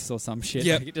Trunks or some shit.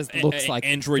 Yeah, Like, it just looks like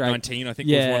Android Dra- 19, I think,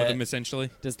 was one Yeah. of them, essentially.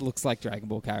 Just looks like Dragon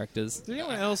Ball characters. Did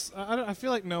anyone else? I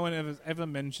feel like no one ever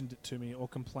mentioned it to me or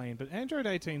complained. But Android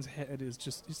 18's head is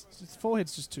just his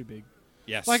forehead's just too big.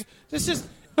 Yes. Like it's just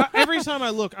every time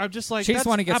I look, I'm just like She's that's the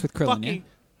one who gets a with Krillin, fucking-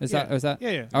 Is Yeah. that?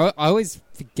 Yeah. I always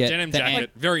forget. Denim the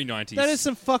jacket, very 90s. That is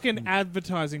some fucking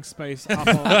advertising space. Up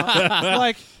on,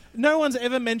 like no one's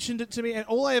ever mentioned it to me, and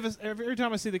every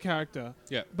time I see the character,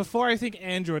 Yeah. before I think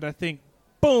Android, I think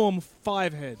boom,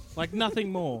 5 head, like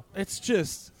nothing more. It's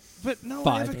just, but no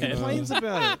one ever 5 head. complains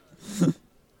about it.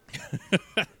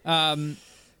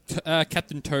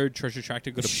 Captain Toad Treasure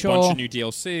Tractor got a Sure. bunch of new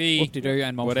DLC. Whoop-de-doo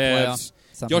and What multiplayer. else?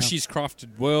 somehow. Yoshi's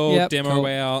Crafted World Yep, demo cool.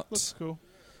 out. Looks cool.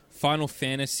 Final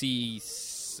Fantasy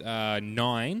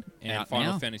 9 and Out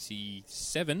Final now. Fantasy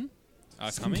 7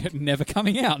 are coming. Never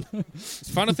coming out.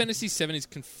 Final Fantasy 7 is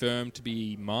confirmed to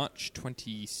be March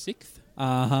 26th.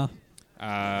 Uh-huh.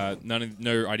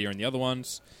 No idea on the other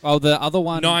ones. Oh, the other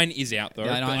one... 9 is out though.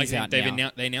 Yeah, but 9 is out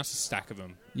now. They announced a stack of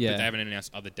them. Yeah. But they haven't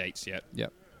announced other dates yet.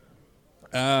 Yep.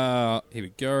 Here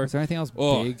we go. Is there anything else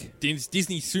Oh, big?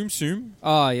 Disney Tsum Tsum.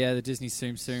 Oh, yeah, the Disney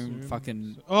Tsum Tsum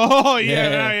fucking... Oh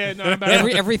yeah, Yeah. no, no.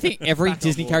 Every Back on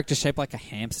Disney board. character shaped like a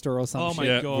hamster or something. Oh my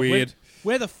Yeah, god, weird.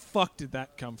 Where the fuck did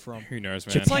that come from? Who knows,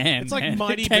 man? Japan. it's like man.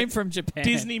 Mighty It came Be- from Japan.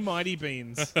 Disney Mighty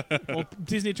Beans, or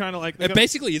Disney trying to like they It got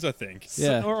basically is, I think.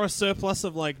 Yeah. or a surplus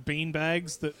of like bean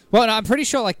bags that. Well, no, I'm pretty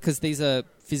sure, like, because these are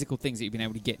physical things that you've been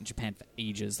able to get in Japan for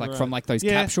ages, like Right. from like those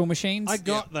Yeah. capsule machines. I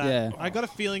got that. Yeah. I got a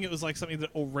feeling it was like something that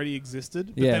already existed,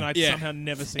 but Yeah. then I'd Yeah. somehow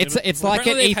never seen It's it. it's like at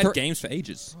Apparently they've had E3. games for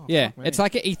ages. Oh, Yeah, fuck me. it's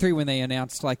like at E3 when they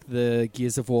announced like the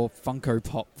Gears of War Funko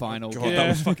Pop vinyl. God, Yeah. that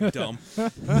was fucking dumb.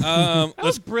 That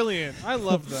was brilliant. I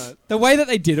love that. The way that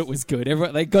they did it was good.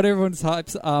 They got everyone's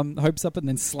hopes up and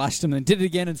then slashed them, and then did it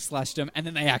again and slashed them, and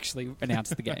then they actually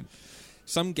announced the game.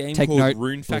 Some game Take called note,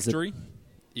 Rune Blizzard. Factory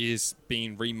is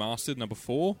being remastered, number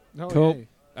 4. Oh, Cool. yay.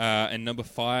 And number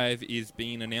 5 is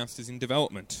being announced as in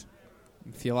development.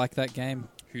 If you like that game,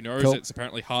 Who knows? Cool. It's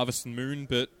apparently Harvest Moon,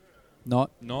 but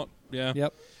not. not. Yeah.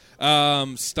 Yep.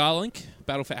 Starlink,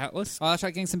 Battle for Atlas. I'll try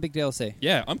getting some big DLC.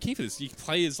 Yeah, I'm keen for this. You can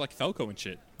play as like Falco and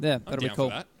shit. Yeah, I'm that'll be down cool.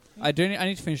 for that. I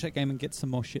need to finish that game and get some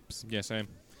more ships. Yeah, same.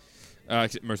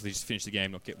 Mostly just finish the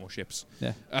game, not get more ships.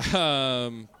 Yeah.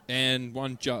 And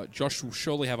one Josh will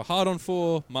surely have a hard-on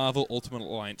for Marvel Ultimate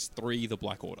Alliance 3, The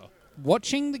Black Order.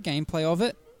 Watching the gameplay of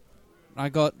it, I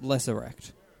got less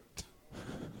erect.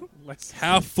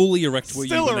 How fully erect were you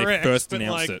Still when erect, they first but,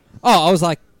 announced like- it? Oh, I was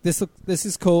like, this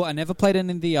is cool. I never played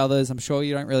any of the others. I'm sure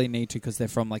you don't really need to because they're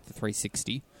from like the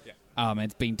 360. Yeah. And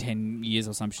it's been 10 years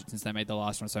or some shit since they made the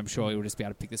last one, so I'm sure you'll just be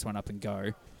able to pick this one up and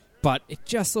go. But it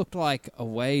just looked like a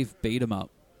wave beat 'em up.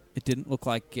 It didn't look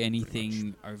like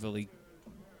anything overly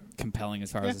compelling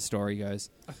as far as the story goes.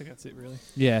 I think that's it, really.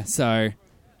 Yeah, so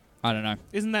I don't know.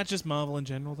 Isn't that just Marvel in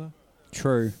general, though?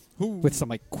 True. With some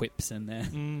like quips in there.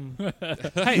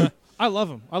 Hey, I love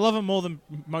them. I love them more than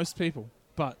most people,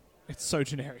 but it's so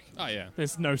generic. Oh, yeah.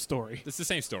 There's no story. It's the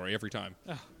same story every time.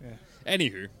 Yeah.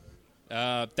 Anywho,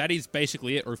 that is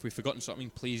basically it. Or if we've forgotten something,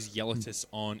 please yell at us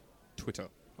on Twitter.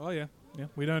 Oh yeah. Yeah.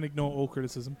 We don't ignore all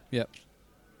criticism. Yep.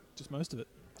 Just most of it.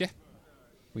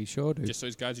 We sure do. Just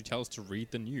those guys who tell us to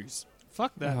read the news.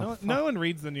 Fuck that. Oh, no one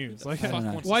reads the news. Like, fuck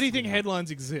wants why us do you to think know? headlines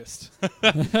exist?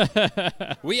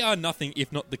 We are nothing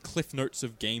if not the Cliff Notes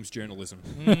of games journalism.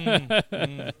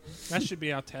 That should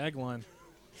be our tagline.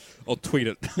 I'll tweet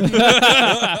it.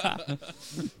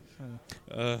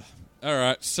 All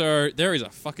right, so there is a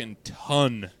fucking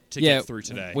ton to get through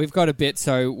today. We've got a bit,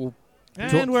 so we'll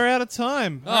And we're out of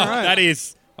time. Oh, All right. that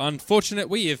is Unfortunate,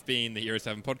 we have been the Heroes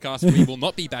 7 podcast. We will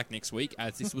not be back next week,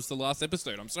 as this was the last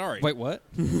episode. I'm sorry. Wait, what?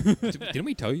 Didn't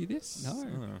we tell you this? No.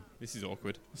 Oh, this is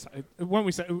awkward. When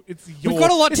we say it's your, We've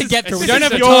got a lot to get through. We this don't is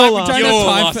have your time. We last- don't Your have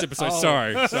time last for, episode.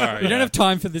 Oh. Sorry. We don't have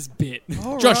time for this bit.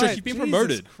 All Josh, right, you've been Jesus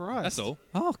promoted. Christ. That's all.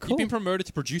 Oh, cool. You've been promoted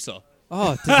to producer.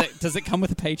 Oh, does it come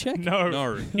with a paycheck? No,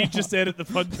 No. you just edit the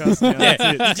podcast now.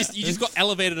 Yeah, That's it. you just got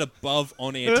elevated above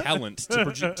on-air talent to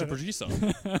producer.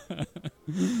 think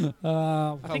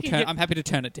he'd get- I'm happy to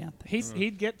turn it down.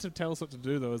 He'd get to tell us what to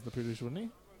do though as the producer, wouldn't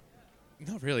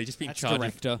he? Not really, just being That's charged.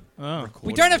 director. Oh,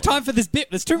 We don't have time for this bit.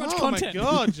 There's too much oh content. my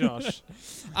God, Josh!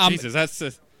 Jesus, that's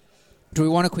a... Do we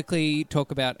want to quickly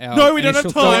talk about our No, we don't have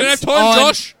initial time. We don't have thoughts time, on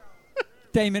Josh!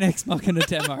 Damon X Machina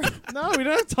demo. No, we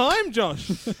don't have time, Josh.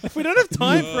 If we don't have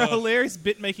time for a hilarious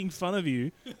bit making fun of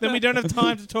you, then we don't have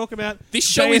time to talk about This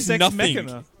show Deus is Ex nothing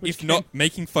Machina, which if not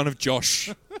making fun of Josh.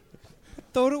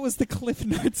 Thought it was the Cliff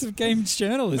Notes of games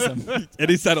journalism. It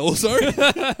is that also?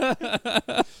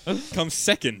 Comes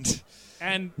second.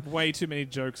 and way too many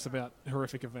jokes about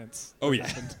horrific events. Oh, that yeah.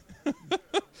 happened.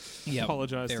 Yeah,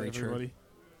 Apologize to very true. everybody.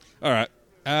 All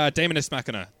right. Damon X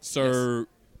Machina. So,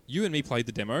 you and me played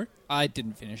the demo. I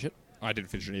didn't finish it. I didn't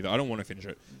finish it either. I don't want to finish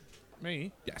it.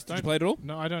 Me? Yes. Did you play it at all?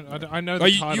 No, I don't. I know the Oh,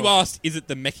 title. you asked, is it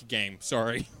the mech game?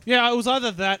 Sorry. Yeah, it was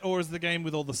either that or is the game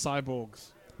with all the cyborgs.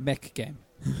 Mech game.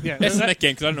 Yeah, That's the that- mech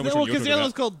game, because I don't know which well, one you're because talking the other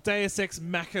one's about. called Deus Ex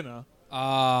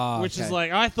Machina, which is okay.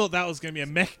 like I thought that was going to be a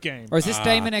mech game. Or is this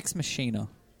Damon X Machina?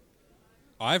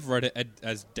 I've read it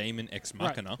as Damon X Right,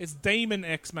 Machina. it's Damon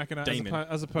X Machina Damon,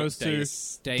 as opposed not to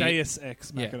Deus. Deus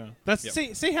Ex Yeah. Machina. That's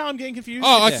Yep. see how I'm getting confused.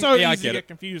 Oh, It's okay. so Yeah, I easy get to it. get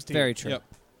confused here. Very true. Yep.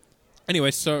 Anyway,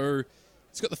 so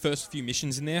it's got the first few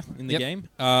missions in there in the Yep. game.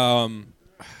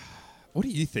 What do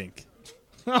you think?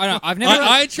 I know. I've never.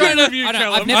 I trying to. review, I know,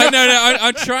 Callum. I've never.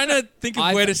 I'm trying to think of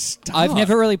I've- where to start. I've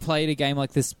never really played a game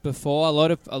like this before. A lot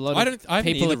of I haven't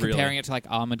people are either, comparing really. it to like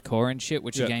Armored Core and shit,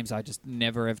 which Yeah. are games I just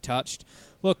never have touched.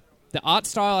 Look, the art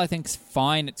style I think's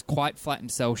fine. It's quite flat and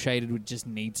cell shaded. It just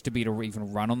needs to be to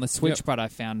even run on the Switch. Yep. But I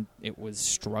found it was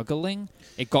struggling.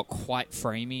 It got quite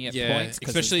framey at Yeah, points, 'cause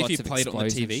especially if there's you lots of played it on the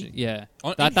explosive TV. shit. Yeah,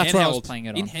 In that's what I was handheld- playing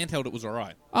it In on. handheld, it was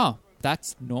alright. Oh,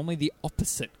 that's normally the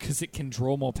opposite because it can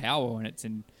draw more power when it's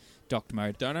in docked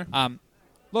mode. Don't know.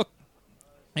 Look,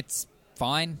 it's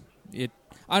fine.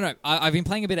 I don't know. I've been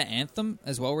playing a bit of Anthem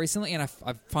as well recently, and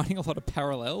I'm finding a lot of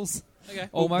parallels. Okay,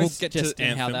 Almost we'll get just to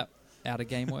in how Anthem. that outer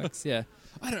game works. Yeah,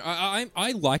 I don't.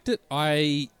 I liked it.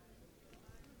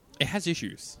 It has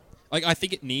issues. Like I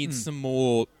think it needs some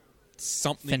more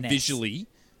something Finesse. visually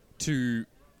to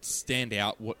stand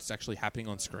out what's actually happening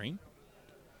on screen.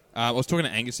 I was talking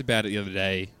to Angus about it the other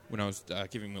day when I was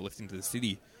giving him a lift into the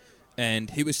city, and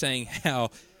he was saying how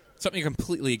something I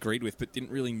completely agreed with, but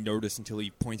didn't really notice until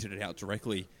he pointed it out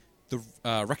directly. The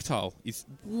rectile is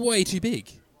way too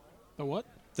big. The what?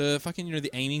 The fucking the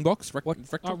aiming box. What?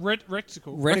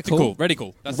 Reticle.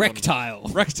 Reticle. That's the one. Rectile.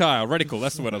 Rectile. Reticle.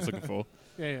 That's the word I was looking for.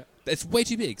 Yeah. It's way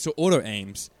too big. So auto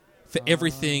aims for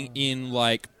everything in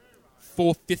like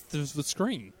 4/5 of the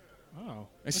screen. Oh,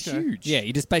 It's okay. huge. Yeah,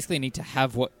 you just basically need to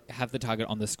have the target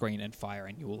on the screen and fire,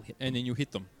 and you will hit. And then you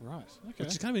hit them, Right. Okay. which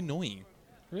is kind of annoying.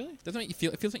 Really? Doesn't make you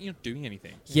feel? It feels like you're not doing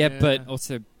anything. Yeah, Yeah. but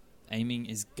also aiming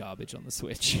is garbage on the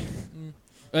Switch.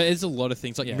 There's a lot of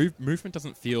things like Yeah. movement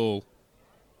doesn't feel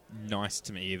nice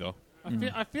to me either.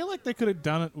 I feel like they could have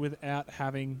done it without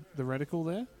having the reticle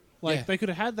there. Like Yeah. they could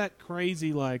have had that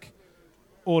crazy like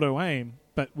auto aim,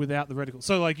 but without the reticle.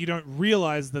 So like you don't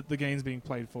realize that the game's being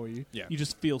played for you. Yeah. You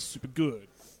just feel super good.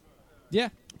 Yeah,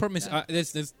 Problem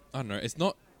is, there's I don't know. It's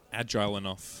not agile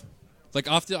enough. Like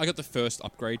after I got the first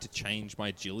upgrade to change my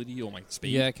agility or my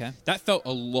speed, yeah, okay. that felt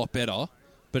a lot better,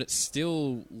 but it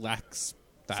still lacks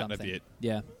that Something. a bit.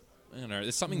 Yeah. I don't know.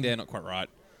 There's something there not quite right.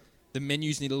 The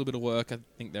menus need a little bit of work. I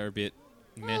think they're a bit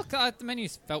meh. Well, the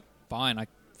menus felt fine.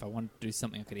 If I wanted to do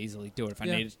something, I could easily do it. If I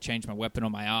Yeah. needed to change my weapon or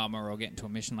my armor or get into a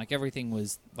mission, like everything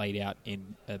was laid out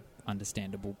in a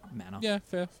understandable manner. Yeah,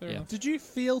 fair Yeah. enough. Did you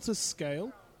feel to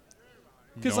scale?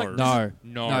 'Cause, like, No,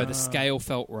 no, the scale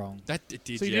felt wrong. that it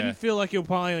did. So you yeah. didn't feel like you were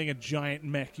piloting a giant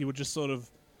mech. You were just sort of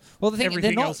Well, the thing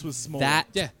everything they're not else was small. that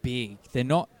Yeah. big. They're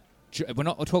not. We're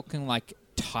not talking like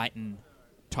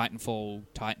Titanfall,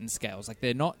 Titan scales. Like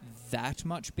they're not that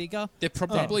much bigger. They're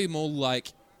probably more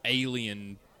like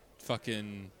alien,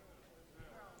 fucking,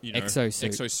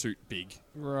 exosuit big.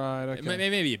 right. Okay.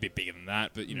 Maybe a bit bigger than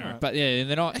that, but Right. But yeah,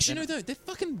 they're not. Actually, no, they're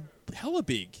fucking hella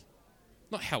big.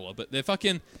 Not hella, but they're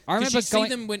fucking. I remember you see going-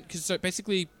 them so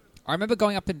basically I remember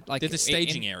going up and like they're the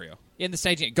staging area. in the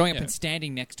staging, going up Yeah. and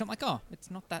standing next to. I'm like, oh, it's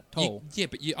not that tall. Yeah,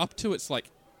 but you're up to it's like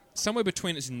somewhere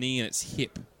between its knee and its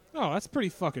hip. Oh, that's pretty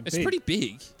fucking It's big. pretty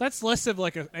big. That's less of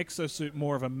like an exosuit,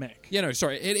 more of a mech. Yeah, no,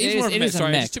 sorry. It is more of a it mech. is a Sorry,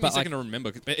 it mech, just took me a but, second to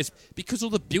remember. But it's because all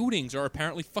the buildings are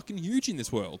apparently fucking huge in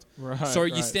this world. Right. So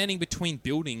you're right. standing between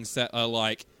buildings that are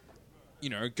like,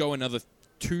 go another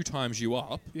 2 times you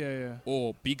up, Yeah.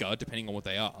 or bigger, depending on what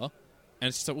they are. And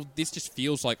it's just like, well, this just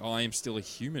feels like I am still a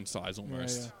human size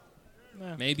almost.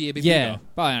 Yeah. Maybe a bit Yeah, bigger.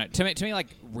 but I don't know. To me, like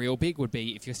real big would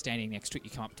be if you're standing next to it, you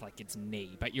come up to like its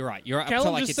knee. But you're right, you're up Callum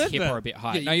to like just its said hip that. or a bit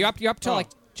high. Yeah, No, you're up to Oh. like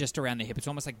just around the hip. It's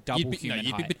almost like double You'd be human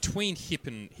height. between hip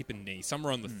and knee,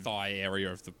 somewhere on the thigh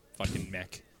area of the fucking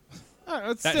mech.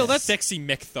 Oh, it's That still, that's sexy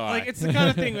mech thigh. like, it's the kind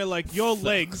of thing where like your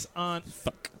legs aren't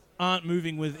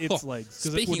moving with its legs. 'Cause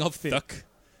it Speaking wouldn't of fit. thuck,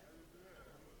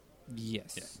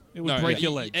 Yes. It would break yeah,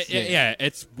 your legs. Yeah,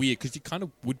 it's weird because you kind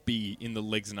of would be in the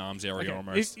legs and arms area Okay,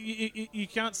 almost. You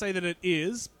can't say that it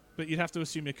is, but you'd have to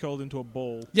assume you're curled into a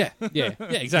ball. Yeah, Yeah, yeah,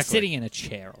 exactly. Sitting in a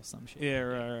chair or some shit. Yeah,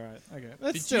 right. Okay.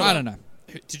 That's Did still, you- I don't know.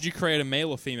 Did you create a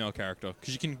male or female character?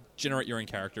 Because you can generate your own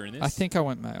character in this. I think I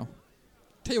went male.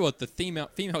 Tell you what, the female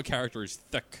character is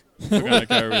thick. We're going to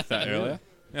go with that earlier.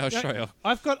 I'll show you.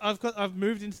 I've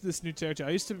moved into this new territory.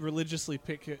 I used to religiously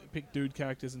pick dude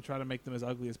characters and try to make them as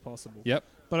ugly as possible. Yep.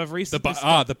 But I've The recently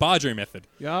the Barjo method.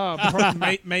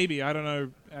 maybe I don't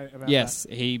know about Yes,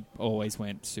 he always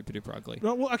went super duper ugly.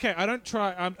 that. Well, okay, I don't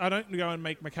try. I don't go and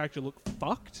make my character look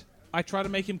fucked. I try to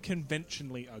make him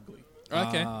conventionally ugly.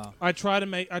 Okay. I try to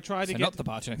So get not the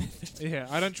Barjo method. yeah.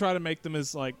 I don't try to make them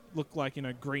as like look like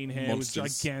green hair Monsters.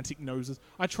 with gigantic noses.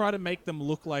 I try to make them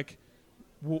look like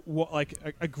like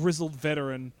a grizzled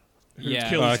veteran who Yeah.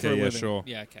 kills for a living. sure.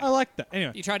 Yeah, okay. I like that.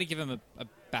 Anyway, You try to give him a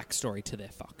backstory to their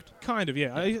fucked. kind of,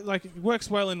 yeah. Like it works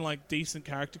well in like decent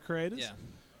character creators.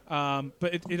 Yeah.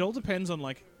 But it all depends on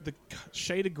like the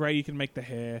shade of grey you can make the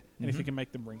hair and if you can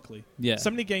make them wrinkly. Yeah. So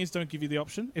many games don't give you the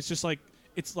option. It's just like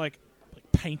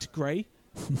paint grey,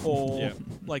 or Yeah.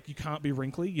 like you can't be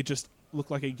wrinkly. You just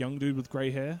look like a young dude with grey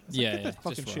hair. It's like, Yeah, get that just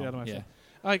fucking shit wrong. out of my Yeah. face.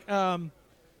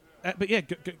 Like but yeah,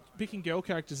 picking girl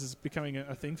characters is becoming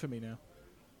a thing for me now.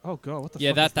 Oh god, what the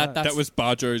Yeah, fuck is that- That was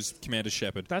Barjo's Commander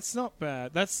Shepard. That's not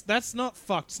bad. That's not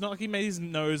fucked. It's not like he made his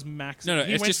nose max. No,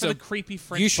 he it's went just for a- the creepy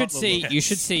French. You should butler see. look. You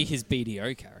should see his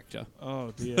BDO character,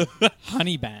 Oh dear.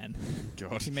 Honeyban.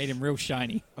 God. He made him real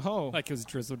shiny, Oh, like it was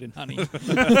drizzled in honey.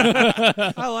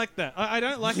 I like that. I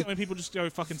don't like it when people just go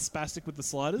fucking spastic with the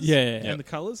sliders. Yeah, yeah, and yeah. the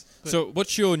colors. So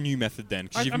what's your new method then?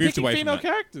 Because you've I'm moved picking away female from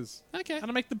that. characters, Okay. and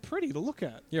I make them pretty to look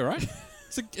at. Yeah, right.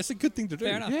 It's a good thing to do.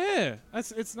 Fair enough. Yeah,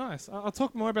 it's nice. I'll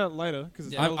talk more about it later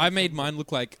because Yeah. I made mine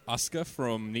look like Asuka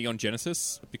from Neon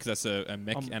Genesis because that's a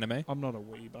mech anime. I'm not a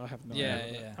weeb. I have no. Yeah,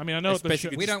 idea. yeah. I mean, I know It's what the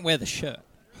basically shit. We don't wear the shirt.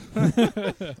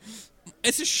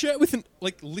 It's a shirt with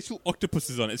little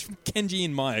octopuses on it. It's from Kenji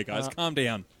and Maya, guys. Calm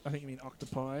down. I think you mean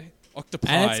octopi. Octopi.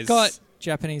 And it's got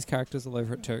Japanese characters all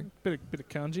over it too. Bit of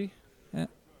kanji. Yeah.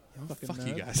 Fucking Fuck nerd.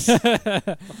 you guys.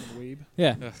 Fucking weeb.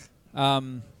 Yeah.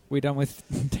 We done with?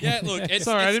 Yeah, look. It's,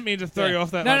 Sorry, I it's- didn't mean to throw you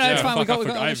off that. No, much. no, it's fine. We fuck, got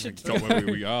I other even shit to forgot where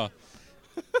we are.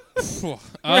 We're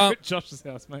at Josh's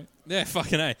house, mate. Yeah,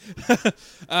 fucking A.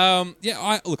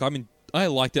 I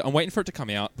liked it. I'm waiting for it to come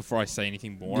out before I say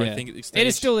anything more. Yeah. I think at this It stage,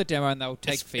 is still a demo, and they'll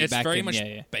take it's feedback. very and much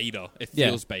yeah. beta. It Yeah.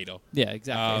 feels beta. Yeah,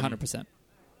 exactly, 100%.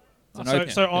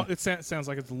 It sounds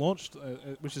like it's launched,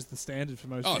 which is the standard for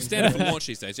most. Oh, things. standard for launch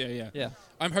these days. Yeah. Yeah.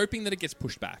 I'm hoping that it gets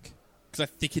pushed back because I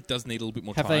think it does need a little bit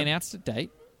more Have time. they announced a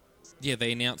date? Yeah,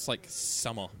 they announced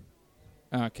summer.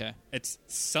 Okay. It's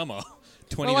summer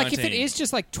 2019. Well, like if it is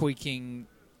just like tweaking,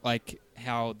 like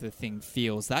how the thing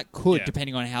feels, that could, Yeah.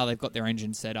 depending on how they've got their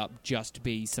engine set up, just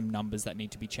be some numbers that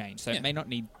need to be changed. So Yeah. it may not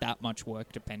need that much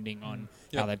work, depending on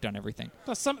Yeah. how they've done everything.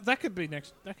 That could be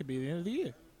next. That could be the end of the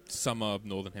year. summer of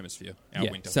Northern Hemisphere, our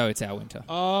yeah. winter. So it's our winter.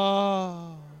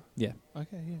 Oh. Yeah.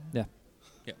 Okay. Yeah. Yeah.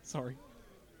 Yeah. Sorry.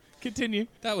 Continue.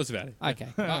 That was about it. Okay.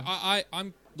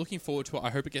 I'm looking forward to it. I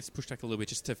hope it gets pushed back a little bit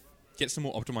just to get some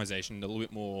more optimization, a little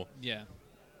bit more yeah.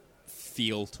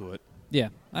 feel to it. Yeah.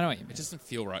 I know what you It mean. doesn't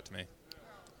feel right to me.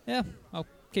 Yeah. I'll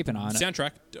keep an eye on it.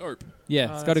 Soundtrack, dope. Yeah.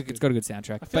 Oh, It's got a that's it's got a good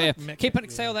soundtrack. I feel But yeah, like Mech keep would it.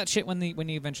 be Say all a- that shit when you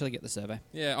eventually get the survey.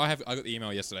 Yeah, I got the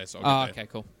email yesterday, so Oh, I'll get there.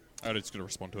 okay, cool. I'm just going to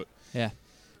respond to it. Yeah.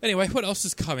 Anyway, what else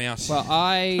has come out? Well,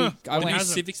 I the new went.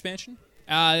 Civ expansion?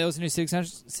 There was a new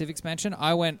Civ expansion.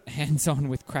 I went hands on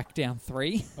with Crackdown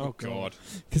 3 Oh God.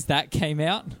 because that came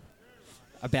out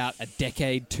about a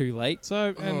decade too late.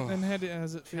 So and how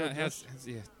has it feel?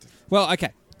 Yeah. Well, okay.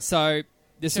 So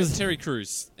this was Terry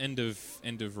Crews. End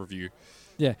of review.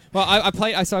 yeah. Well, I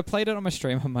played it on my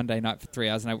stream on Monday night for 3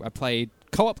 hours, and I played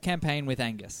co-op campaign with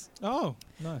Angus. Oh,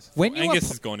 nice. When you Angus are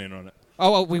has gone in on it.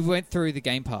 oh, well, we went through the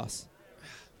Game Pass.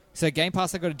 So Game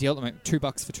Pass, I got a deal at the moment,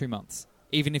 $2 for 2 months.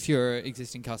 even if you're an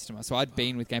existing customer. So I'd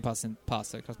been with Game Pass in the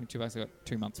past, so it cost me $2. I got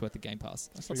 2 months worth of Game Pass.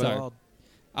 That's not So,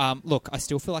 bad. look, I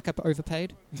still feel like I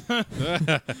overpaid.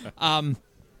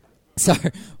 So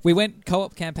we went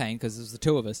co-op campaign because there was the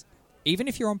two of us. Even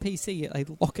if you're on PC, they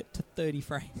lock it to 30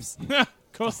 frames. Of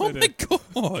course Oh they do. my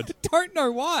god! Don't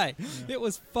know why. It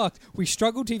was fucked. We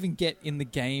struggled to even get in the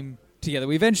game together.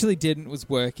 We eventually did, and it was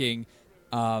working.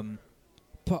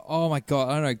 But oh my god,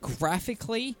 I don't know.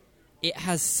 Graphically, it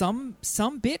has some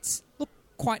bits look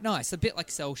quite nice. A bit like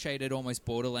cell shaded, almost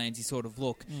Borderlands-y sort of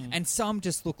look. And some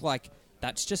just look like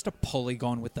that's just a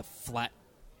polygon with a flat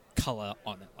color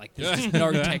on it. Like there's just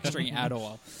no texturing at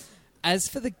all. As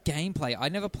for the gameplay, I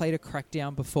never played a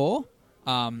Crackdown before.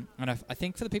 And I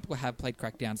think for the people who have played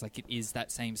Crackdowns, like it is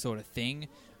that same sort of thing.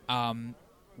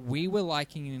 We were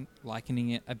likening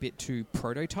it a bit to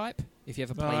Prototype. If you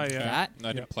ever played that, No,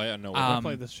 I didn't play it. No, I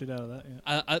played the shit out of that.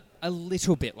 Yeah. a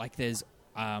little bit. Like there's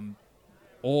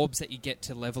orbs that you get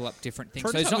to level up different things.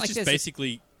 Prototype so it's not was like just there's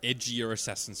basically edgier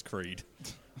Assassin's Creed.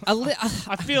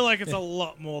 I feel like it's a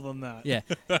lot more than that. yeah.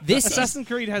 This Assassin's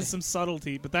Creed has some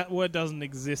subtlety, but that word doesn't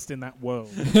exist in that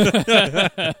world.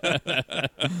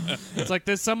 It's like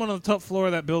there's someone on the top floor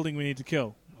of that building we need to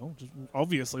kill. Oh,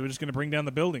 obviously, we're just going to bring down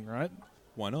the building, right?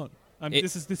 Why not?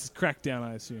 This is Crackdown,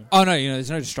 I assume. Oh no, there's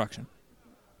no destruction.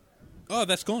 Oh,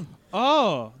 that's gone.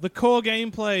 Oh, the core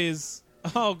gameplay is...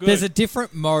 Oh, good. There's a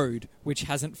different mode which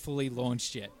hasn't fully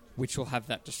launched yet, which will have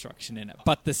that destruction in it.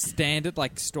 But the standard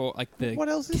the What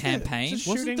else is campaign. there? Just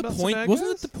Wasn't shooting the lots of point? bad Wasn't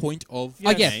guys? it the point of? Yeah,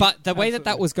 Oh yeah, game? but the way that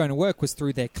Absolutely. was going to work was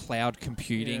through their cloud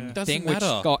computing Yeah. Doesn't thing, which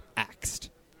matter. got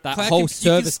axed. That Cloud whole you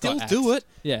service can still got do axed.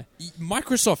 it. Yeah.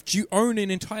 Microsoft, you own an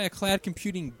entire cloud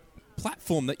computing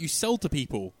platform that you sell to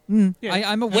people. Yeah.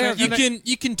 I'm aware of You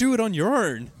that. can do it on your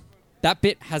own. That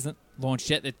bit hasn't launched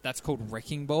yet. That's called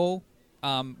Wrecking Ball,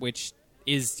 which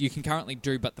is you can currently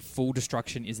do, but the full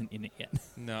destruction isn't in it yet.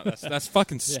 No, that's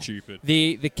fucking stupid.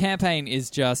 The campaign is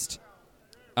just,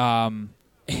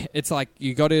 it's like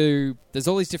you got to. There's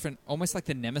all these different, almost like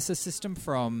the Nemesis system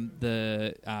from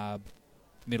the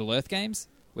Middle Earth games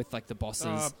with like the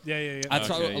bosses. Yeah. That's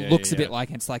what Okay, it yeah, looks a yeah, bit yeah.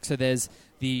 like. It's like, so there's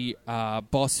the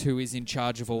boss who is in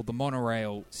charge of all the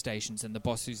monorail stations, and the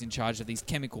boss who's in charge of these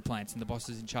chemical plants, and the boss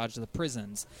who's in charge of the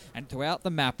prisons. And throughout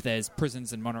the map, there's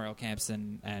prisons and monorail camps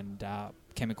and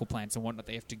chemical plants and whatnot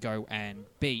they have to go and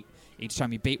beat. Each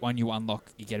time you beat one, you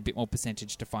get a bit more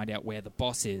percentage to find out where the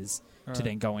boss is, to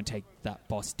then go and take that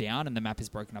boss down. And the map is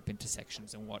broken up into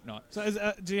sections and whatnot. So,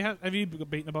 have you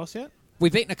beaten a boss yet?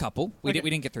 We've beaten a couple. We Okay.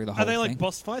 didn't get through the whole Are they like thing.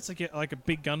 boss fights? Like a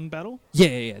big gun battle?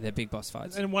 Yeah. They're big boss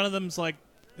fights. And one of them's like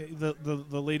the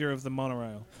leader of the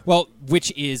monorail. Well,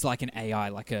 which is like an AI,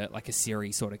 like a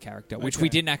Siri sort of character, which we Okay.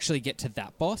 didn't actually get to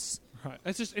that boss. Right.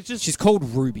 It's just. She's called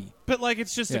Ruby. But like,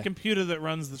 it's just a Yeah. computer that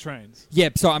runs the trains. Yeah,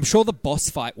 so I'm sure the boss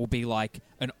fight will be like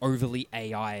an overly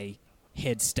AI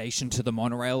head station to the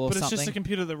monorail or But it's something. just a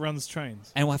computer that runs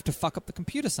trains. And we'll have to fuck up the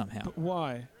computer somehow. But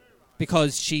why?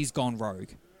 Because she's gone rogue.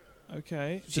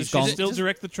 Okay. She's Does she gone- still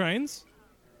direct the trains?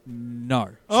 No.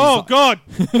 She's Oh like- God!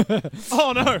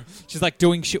 Oh no! She's like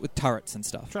doing shit with turrets and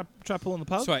stuff. Try pulling the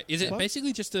pub. So wait, is it What?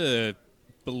 basically just a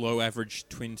below-average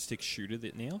twin-stick shooter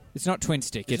that now? It's not twin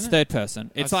stick. It's Isn't it? third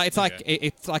person. It's Okay.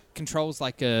 it's like controls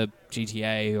like a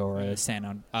GTA or a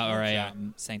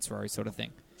Okay. Saints Row sort of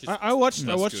thing. Just- I watched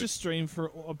That's your good. stream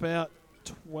for about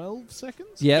 12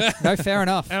 seconds. Yeah, no, fair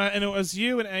enough. And it was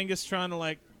you and Angus trying to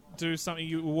like do something.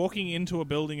 You were walking into a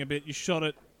building a bit. You shot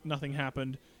it. Nothing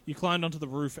happened. You climbed onto the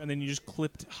roof and then you just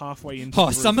clipped halfway into. Oh,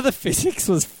 the some roof. of the physics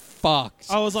was fucked.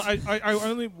 I was like, I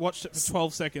only watched it for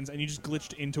 12 seconds and you just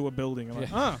glitched into a building. I'm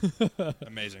like,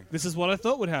 Amazing. this is what I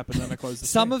thought would happen. Then I closed the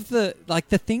Some stream. of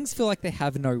the things feel like they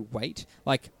have no weight.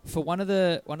 Like for one of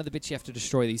the bits, you have to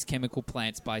destroy these chemical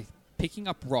plants by picking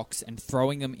up rocks and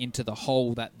throwing them into the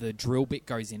hole that the drill bit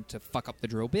goes in to fuck up the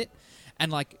drill bit.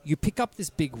 And like you pick up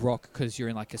this big rock because you're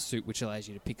in like a suit which allows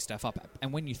you to pick stuff up.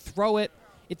 And when you throw it,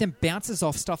 it then bounces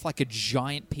off stuff like a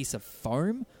giant piece of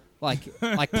foam, like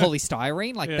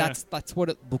polystyrene. Like Yeah. that's what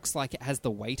it looks like. It has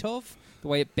the weight of the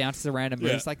way it bounces around and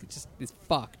moves. Yeah. Like it just is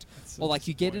fucked. Or like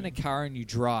you get in a car and you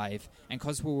drive, and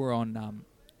because we were on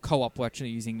co-op, we're actually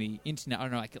using the internet. I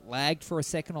don't know, like it lagged for a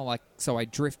second, or like so I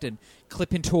drift and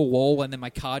clip into a wall, and then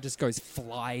my car just goes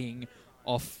flying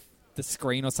off the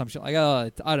screen or some shit. Like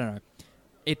I don't know.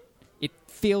 It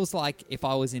feels like if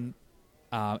I was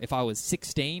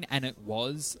 16 and it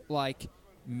was like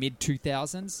mid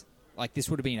 2000s, like this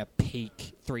would have been a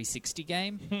peak 360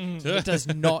 game. It does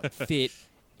not fit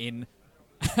in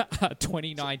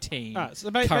 2019.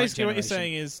 So current basically, what you're generation.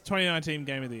 saying is 2019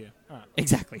 Game of the Year. All right,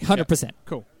 Exactly, 100%.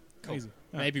 cool. Easy.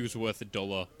 All right. Maybe it was worth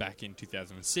 $1 back in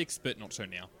 2006, but not so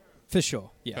now. For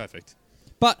sure, yeah. Perfect.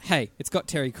 But hey, it's got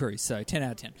Terry Crews, so 10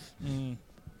 out of 10.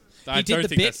 He did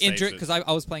the bit in because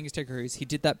I was playing as Terry Crews. He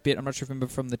did that bit. I'm not sure if you remember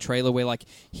from the trailer where like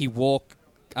he walks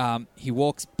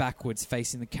backwards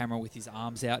facing the camera with his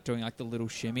arms out, doing like the little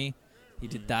shimmy. He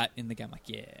did that in the game. Like,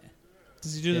 yeah.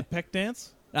 Does he do the peck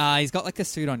dance? He's got like a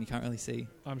suit on. You can't really see.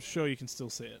 I'm sure you can still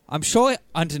see it. I'm sure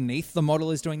underneath the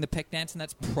model is doing the peck dance, and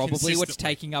that's probably what's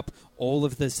taking up all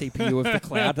of the CPU of the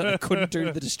cloud that they couldn't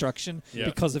do the destruction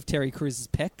because of Terry Crews'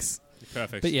 pecs.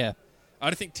 Perfect. But yeah. I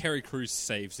don't think Terry Crews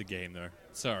saves the game, though.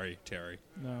 Sorry, Terry.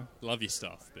 No. Love your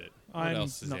stuff, but I'm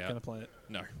else is not out? going to play it.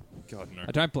 No. God, no.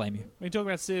 I don't blame you. We talk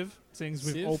about Civ, seeing as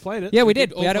we've Civ? all played it. Yeah, we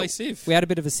did. all play Civ. We had a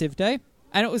bit of a Civ day,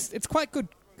 and it's quite good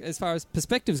as far as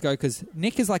perspectives go, because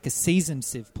Nick is like a seasoned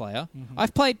Civ player. Mm-hmm.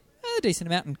 I've played a decent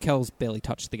amount, and Kel's barely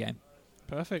touched the game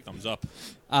Perfect. Thumbs up.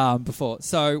 before.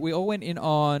 So we all went in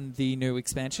on the new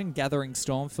expansion, Gathering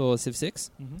Storm for Civ 6.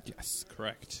 Mm-hmm. Yes,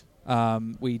 correct.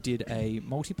 We did a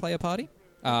multiplayer party.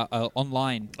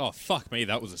 Online. Oh, fuck me.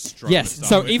 That was a struggle. Yes, to start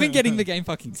so with. even getting the game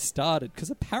fucking started, because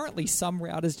apparently some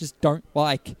routers just don't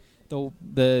like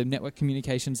the network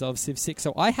communications of Civ 6,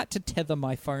 so I had to tether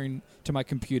my phone to my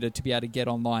computer to be able to get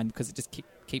online because it just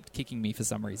kept kicking me for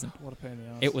some reason. What a pain in the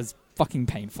ass. It was fucking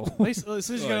painful. At least as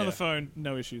soon as you get on the phone,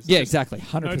 no issues. Yeah, Just exactly,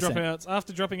 100%. no dropouts.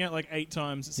 After dropping out like 8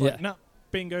 times, it's like, nah,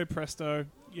 bingo, presto,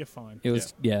 you're fine. It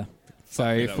was, yeah. So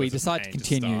me, if that we was a decide to pain to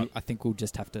continue, start. I think we'll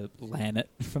just have to LAN it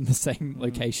from the same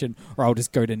location, or I'll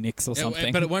just go to Nick's or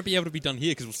something. But it won't be able to be done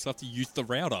here because we'll still have to use the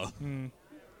router.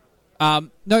 No,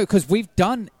 because we've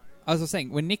done... As I was saying,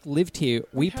 when Nick lived here,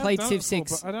 we have played done Civ it before,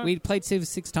 6. but I don't- We played Civ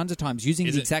 6 tons of times using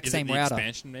the exact is same it the router.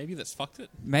 expansion maybe that's fucked it?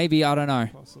 Maybe, I don't know.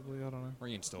 Possibly, I don't know.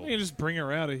 Reinstall. You can just bring a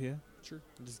router here. True.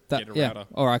 Just That- get a yeah, router.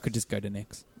 or I could just go to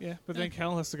Nick's. Yeah, but then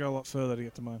Cal has to go a lot further to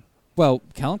get to mine. Well,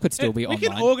 Callum could still be we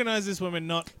online. can organise this when we're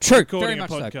not True, recording very much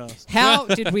a so. podcast. How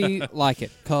did we like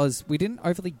it? Because we didn't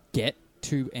overly get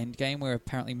to Endgame, where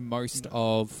apparently most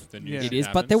of The Yeah. news it is.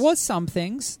 happens. But there was some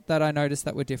things that I noticed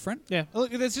that were different. Yeah, look,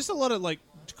 there's just a lot of like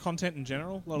content in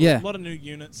general. A lot of new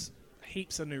units,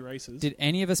 heaps of new races. Did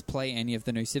any of us play any of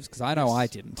the new Civs? Because I know Yes, I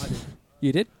didn't. I did.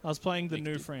 You did? I was playing the Nick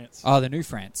new did. France. Oh, the new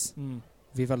France. Mm.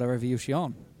 Viva la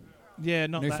Revolution. Yeah,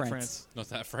 not New that France. France. Not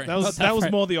that French. That was Not that that was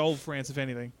France. more the old France, if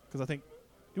anything, because I think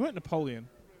you weren't Napoleon.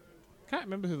 Can't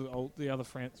remember who the other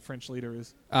French leader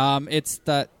is. It's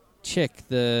that chick.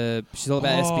 She's all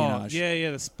about espionage.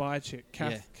 Yeah, the spy chick,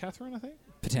 Yeah. Catherine, I think.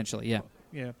 Potentially, yeah.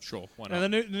 Yeah. Sure, why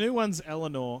And not? the new one's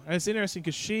Eleanor, and it's interesting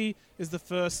because she is the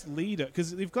first leader.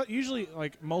 Because they've got usually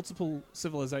like multiple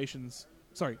civilizations.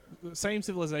 Sorry, the same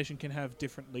civilization can have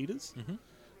different leaders.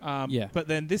 Yeah. But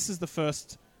then this is the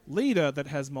first leader that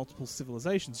has multiple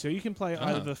civilizations. So you can play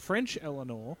either the French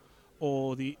Eleanor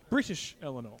or the British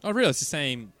Eleanor. Oh, really? It's the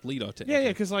same leader. Yeah,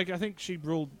 because like I think she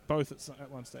ruled both at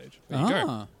one stage. There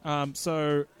you go.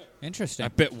 So Interesting. I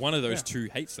bet one of those Yeah. two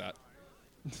hates that.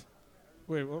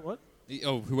 wait, what?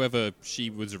 Oh, whoever she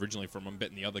was originally from, I'm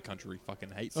betting the other country fucking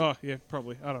hates it. Oh yeah,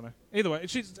 probably. I don't know. Either way,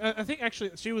 I think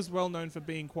actually she was well known for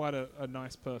being quite a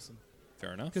nice person.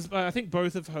 Fair enough. Because I think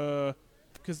both of her,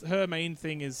 because her main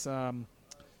thing is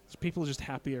people are just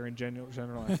happier in general.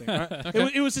 I think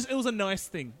right? it was a nice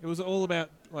thing. It was all about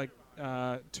like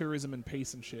tourism and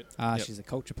peace and shit. Ah, Yep. she's a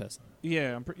culture person.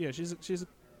 Yeah, she's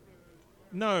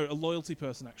a loyalty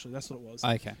person actually. That's what it was.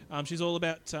 Okay. She's all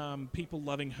about people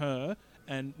loving her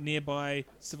and nearby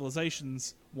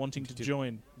civilizations wanting to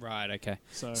join. Right, okay.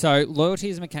 So loyalty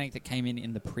is a mechanic that came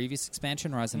in the previous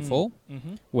expansion, Rise and Fall,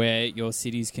 where your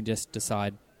cities can just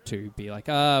decide to be like,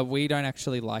 we don't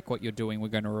actually like what you're doing. We're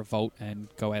going to revolt and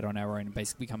go out on our own and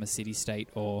basically become a city-state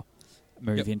or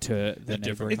move into the different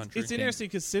neighboring country. it's interesting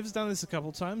because Civ's done this a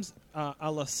couple times.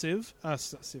 A la Civ.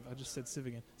 Civ. I just said Civ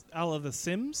again. A la The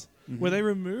Sims, where they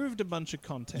removed a bunch of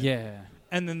content. Yeah.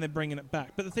 And then they're bringing it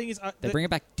back. But the thing is... They bring it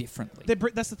back differently.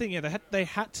 That's the thing, yeah. They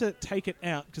had to take it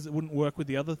out because it wouldn't work with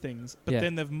the other things. But Yeah.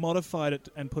 then they've modified it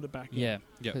and put it back in. Yeah.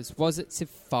 Yep. Because was it Civ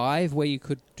 5 where you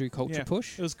could do culture Yeah.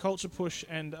 push? It was Culture Push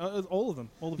and all of them.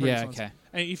 All the previous Yeah, ones. okay.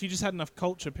 And if you just had enough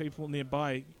culture, people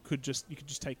nearby you could just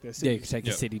take their cities. Yeah, you could take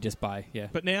Yep. a city just by, yeah.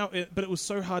 But now, it was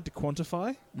so hard to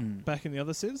quantify back in the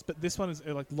other Civs. But this one is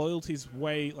like loyalty's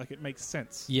way, like it makes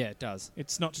sense. Yeah, it does.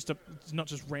 It's not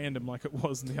just random like it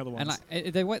was in the other ones.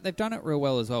 And they've done it real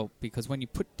well as well, because when you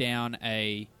put down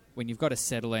when you've got a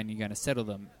settler and you're going to settle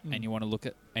them and you want to look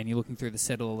at, and you're looking through the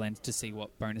settler lens to see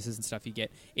what bonuses and stuff you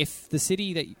get, if the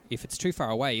city if it's too far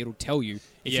away, it'll tell you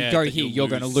if Yeah, you go that here, you'll you're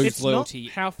going to lose. lose it's loyalty.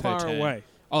 not how per far turn. away.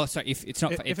 Oh, sorry, if it's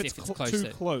not If it's closer too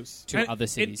close to other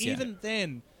cities, even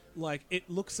then, like it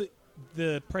looks at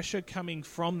the pressure coming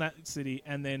from that city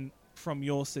and then from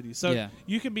your city. So Yeah.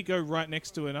 you can go right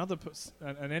next to an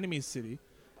enemy's city.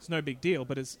 It's no big deal,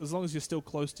 but as long as you're still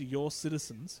close to your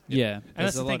citizens. Yeah. And there's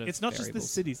that's the a lot thing. of It's not just the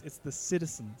variables. cities; it's the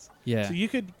citizens. Yeah. So you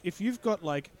could, if you've got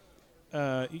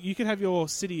you could have your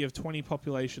city of 20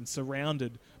 population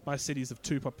surrounded by cities of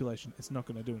 2 population. It's not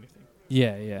going to do anything.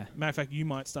 Yeah. Yeah. Matter of fact, you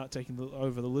might start taking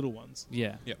over the little ones.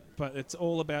 Yeah. But it's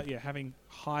all about having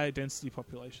high density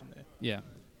population there. Yeah.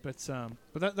 But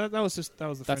that was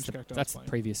the French character. That's the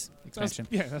previous expansion.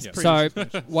 That's Yeah. previous So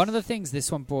expansion. one of the things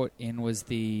this one brought in was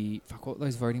what were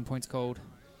those voting points called?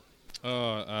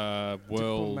 World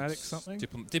Diplomatic something?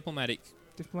 Diplomatic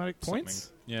Diplomatic points.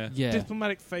 something. Yeah. Yeah.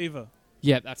 Diplomatic favor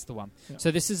Yeah, that's the one. Yeah.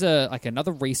 So this is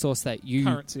another resource that you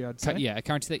currency. I'd say. a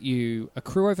currency that you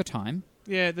accrue over time.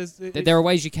 Yeah. There are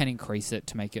ways you can increase it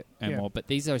to make it earn Yeah. more, but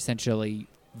these are essentially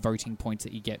voting points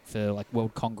that you get for like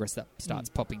World Congress that starts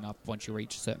Mm. popping up once you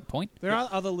reach a certain point. There are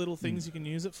other little things you can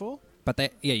use it for.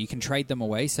 But you can trade them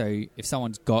away. So if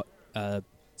someone's got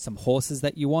some horses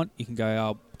that you want, you can go,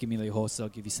 "Oh, give me the horses. I'll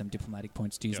give you some diplomatic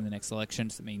points to use in the next election."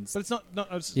 So it means But it's not.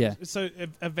 Yeah. So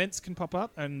events can pop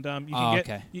up, and you Oh, can get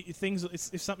okay. things.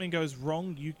 If something goes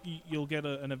wrong, you'll get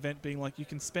an event being like you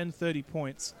can spend 30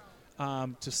 points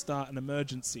to start an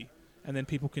emergency, and then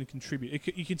people can contribute.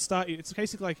 You can start. It's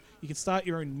basically like you can start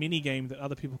your own mini game that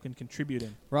other people can contribute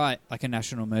in. right, like a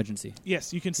national emergency,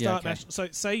 Yes, you can Yeah, start. okay. So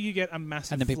say you get a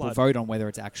massive and then people flood. vote on whether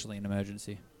it's actually an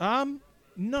emergency.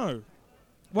 No.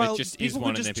 Well, it just is people one can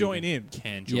and just then people join in.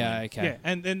 Can join. Yeah, in. okay. Yeah,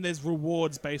 and then there's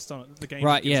rewards based on the game.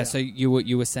 Right, that yeah. gives So out.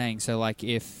 you were saying, so like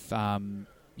if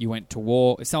you went to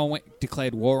war, if someone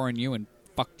declared war on you and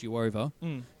fucked you over,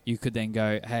 you could then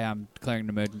go, "Hey, I'm declaring an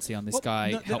emergency on this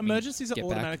guy." No, the help me emergencies are get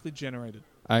back." automatically generated.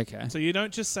 Okay. So you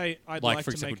don't just say, "I'd Like like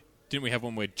for to example, make." didn't we have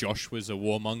one where Josh was a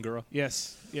warmongerer?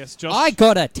 Yes, Josh. I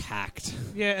got attacked.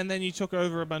 Yeah, and then you took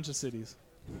over a bunch of cities,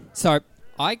 So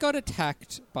I got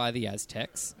attacked by the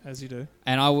Aztecs, as you do.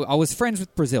 and I was friends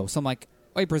with Brazil. So I'm like,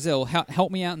 "Hey, Brazil,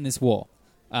 help me out in this war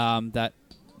that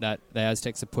the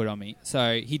Aztecs have put on me."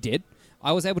 So he did.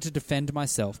 I was able to defend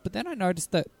myself, but then I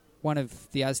noticed that one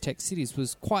of the Aztec cities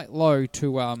was quite low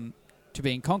to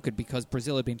being conquered because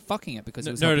Brazil had been fucking it because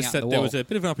it was helping Noticed out that in the there war. was a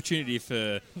bit of an opportunity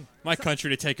for my country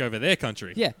to take over their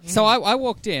country. Yeah. So I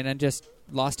walked in and just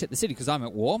last hit the city because I'm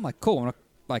at war. I'm like, cool. I'm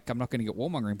not going to get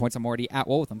warmongering points. I'm already at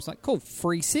war with them. It's like, cool,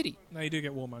 free city. No, you do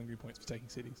get warmongering points for taking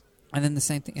cities. And then the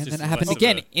same thing, and It's then it just happened less of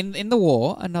again a- in the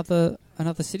war. Another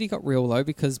city got real low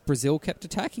because Brazil kept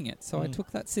attacking it. So I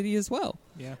took that city as well.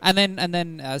 Yeah. And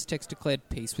then Aztecs declared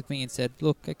peace with me and said,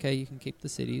 "Look, okay, you can keep the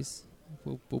cities.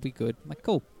 We'll be good." I'm like,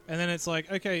 cool. And then it's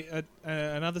like, okay,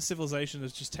 another civilization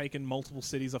has just taken multiple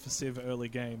cities off a civ early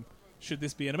game. Should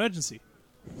this be an emergency?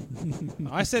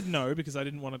 I said no because I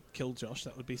didn't want to kill Josh.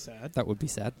 That would be sad. That would be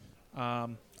sad. I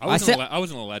said-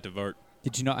 wasn't allowed to vote.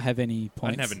 Did you not have any points? I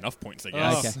didn't have enough points, I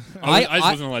guess. Okay. I just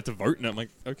wasn't allowed to vote, and I'm like,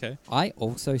 okay. I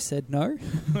also said no.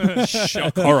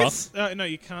 Shock horror. No,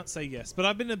 you can't say yes. But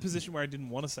I've been in a position where I didn't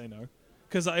want to say no.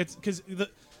 Because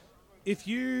if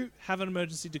you have an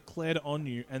emergency declared on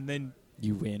you and then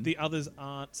You win. the others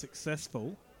aren't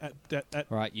successful at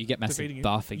Right, you get massive defeating you,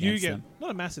 buff you against get them.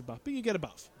 not a massive buff, but you get a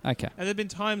buff. Okay. And there've been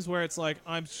times where it's like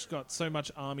I've just got so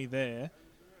much army there,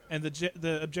 and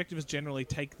the objective is generally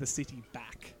take the city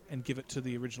back and give it to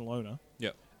the original owner.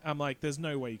 Yep. I'm like, there's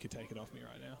no way you could take it off me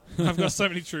right now. I've got so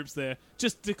many troops there.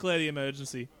 Just declare the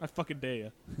emergency. I fucking dare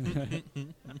you.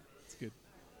 It's good.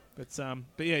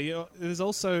 But yeah, there's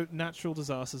also natural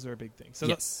disasters are a big thing. So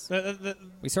Yes.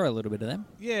 We saw a little bit of them.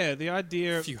 the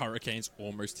idea A of few hurricanes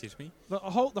almost hit me. the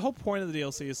whole point of the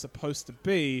DLC is supposed to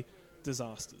be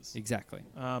disasters. Exactly.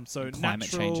 So And climate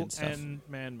natural change and stuff. and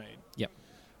man-made. Yep.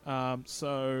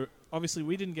 So obviously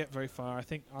we didn't get very far. I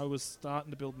think I was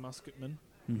starting to build musketmen,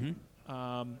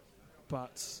 Mm-hmm.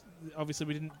 but obviously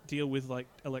we didn't deal with like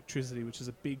electricity, which is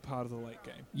a big part of the late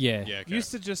game. Yeah. Yeah, okay.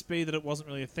 Used to just be that it wasn't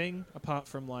really a thing, apart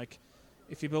from like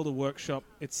if you build a workshop,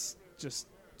 it's just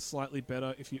slightly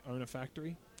better if you own a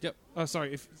factory. Yep. Oh,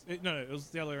 sorry. No, it was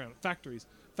the other way around.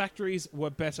 Factories were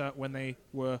better when they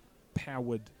were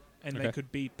powered, and they Okay.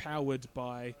 could be powered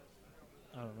by,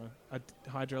 I don't know, a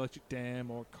hydroelectric dam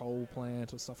or a coal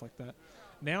plant or stuff like that.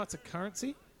 Now it's a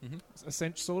currency, it's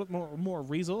essentially sort of more a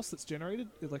resource that's generated,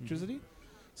 electricity.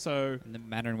 So And the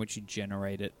manner in which you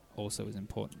generate it also is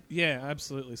important. yeah,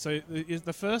 absolutely. So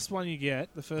the first one you get,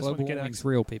 Global warming's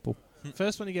real, people.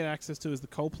 first one you get access to is the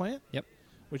coal plant. Yep.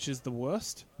 Which is the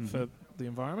worst for the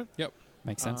environment. Yep.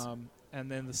 Makes sense. And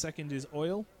then the second is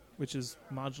oil, which is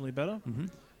marginally better.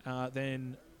 Mm-hmm.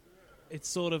 Then it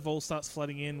sort of all starts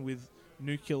flooding in with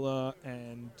nuclear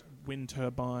and wind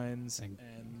turbines and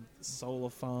solar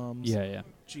farms. Yeah, yeah.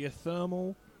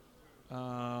 Geothermal.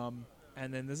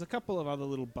 And then there's a couple of other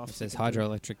little buffs. It says you can do.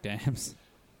 hydroelectric dams.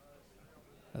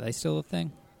 Are they still a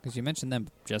thing? Because you mentioned them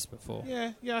just before.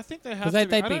 Yeah, I think they have to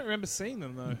be. I don't remember seeing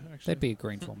them, though, actually. They'd be a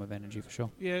green form of energy for sure.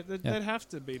 Yeah, they'd have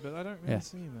to be, but I don't remember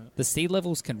seeing that. The sea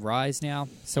levels can rise now.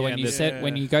 So Yeah,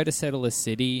 when you go to settle a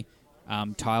city,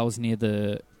 tiles near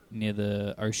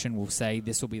the ocean will say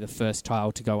this will be the first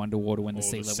tile to go underwater when the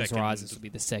sea levels rise. This will be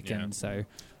the second. Yeah. So,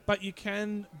 but you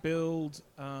can build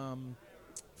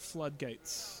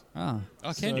floodgates.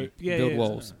 Can you? Build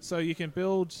walls. So you can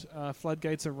build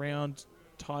floodgates around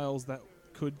tiles that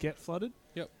could get flooded.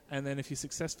 Yep. And then if you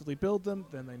successfully build them,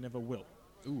 then they never will.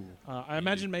 Ooh. I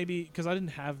imagine maybe because I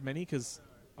didn't have many because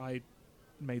I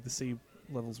made the sea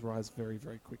levels rise very,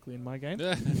 very quickly in my game.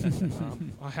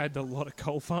 I had a lot of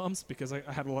coal farms because I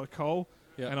had a lot of coal,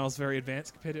 and I was very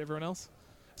advanced compared to everyone else.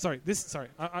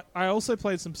 I also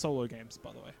played some solo games,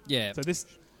 by the way. Yeah. So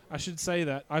I should say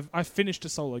that I finished a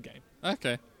solo game.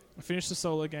 Okay. I finished a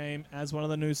solo game as one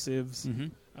of the new civs. Mm-hmm.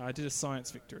 I did a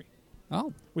science victory.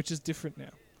 Oh. Which is different now.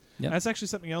 Yep. That's actually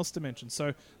something else to mention.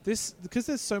 So because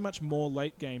there's so much more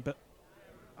late game, but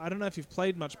I don't know if you've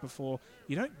played much before,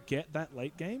 you don't get that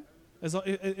late game. As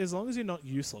long as you're not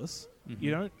useless, you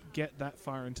don't get that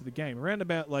far into the game. Around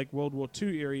about like World War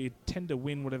II era, you tend to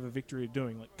win whatever victory you're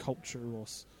doing, like culture or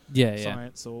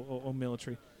science or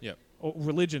military. Yep. Or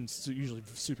religion's usually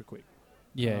super quick.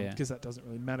 Because that doesn't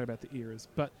really matter about the eras.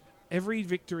 But every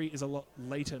victory is a lot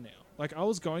later now. Like I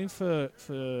was going for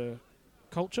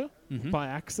culture by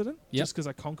accident, just because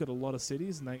I conquered a lot of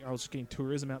cities and I was just getting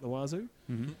tourism out the wazoo.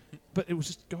 But it was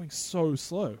just going so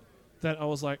slow that I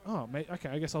was like, okay,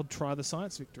 I guess I'll try the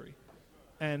science victory.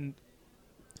 And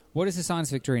what is the science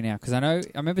victory now? Because I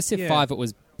remember Civ 5, it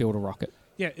was build a rocket.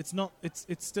 Yeah, it's not. It's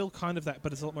still kind of that,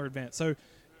 but it's a lot more advanced. So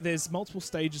there's multiple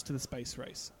stages to the space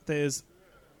race. There's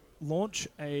launch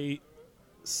a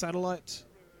satellite,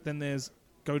 then there's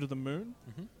go to the moon,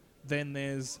 then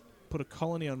there's put a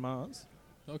colony on Mars.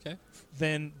 Okay.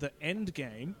 Then the end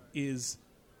game is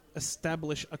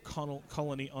establish a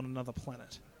colony on another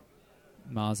planet.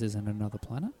 Mars isn't another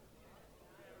planet?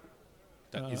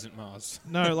 That isn't Mars.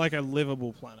 No, like a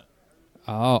livable planet.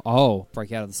 Oh,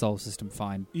 break out of the solar system,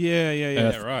 fine. Yeah.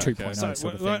 Earth right. 2.0 Okay.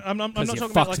 sort of thing. I'm not talking you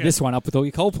about fucked like this one up with all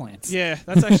your coal plants. Yeah,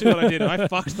 that's actually what I did. I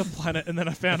fucked the planet and then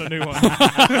I found a new one.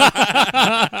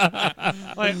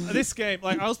 Like this game,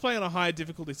 like I was playing on a higher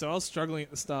difficulty, so I was struggling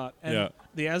at the start. And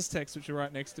the Aztecs, which are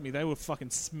right next to me, they were fucking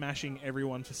smashing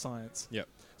everyone for science. Yep.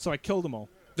 So I killed them all.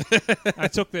 I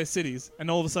took their cities, and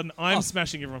all of a sudden I'm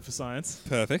smashing everyone for science.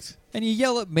 Perfect. And you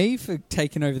yell at me for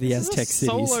taking over the Aztec This is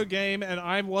a cities. solo game, and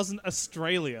I wasn't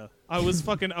Australia. I was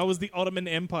the Ottoman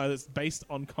Empire that's based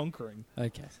on conquering.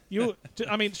 Okay. The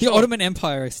Ottoman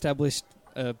Empire established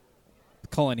a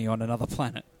colony on another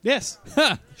planet. Yes.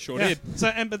 Sure did.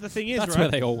 So, but the thing is, That's right? where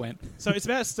they all went. So it's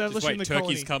about establishing the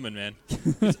Turkey's colony. coming, man.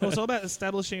 It's all about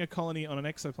establishing a colony on an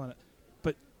exoplanet,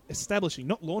 but establishing,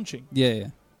 not launching. Yeah.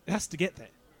 It has to get there.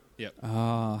 Yep.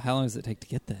 Oh, how long does it take to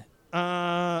get there?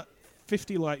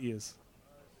 50 light years.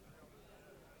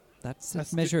 That's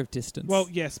a measure of distance. Well,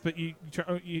 yes, but you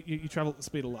travel at the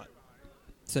speed of light.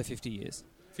 So 50 years.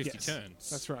 50 Yes. turns.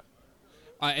 That's right.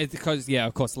 It's because,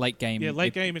 of course, late game. Yeah,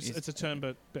 late game, it's a turn,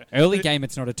 but early game,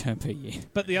 it's not a turn per year.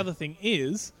 But the other thing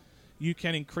is, you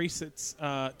can increase its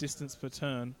distance per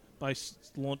turn by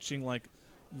launching like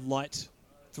light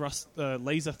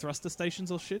laser thruster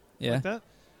stations or shit like that.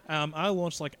 I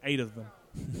launched like 8 of them,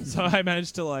 so I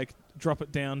managed to like drop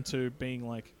it down to being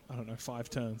like 5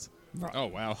 turns. Right. Oh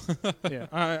wow.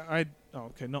 Yeah,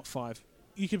 okay, not 5.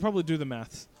 You could probably do the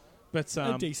maths, but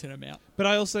a decent amount. But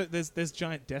I also there's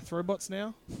giant death robots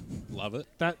now. Love it.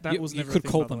 That was never. You could a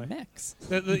thing, call by the them way. mechs.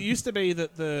 There used to be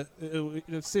that the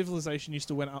civilization used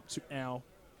to went up to our.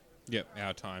 Yep,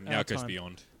 our time. Now it goes time.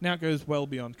 beyond. Now it goes well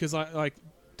beyond because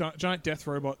giant death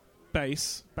robot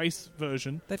base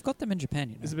version They've got them in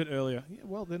Japan, is a bit earlier. Yeah,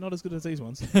 well, they're not as good as these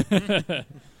ones.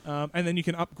 And then you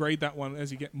can upgrade that one as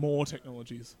you get more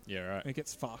technologies. Yeah, right. And it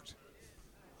gets fucked.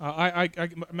 I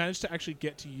managed to actually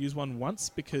get to use one once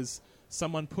because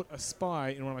someone put a spy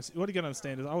in one of my... What you got to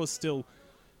understand is I was still...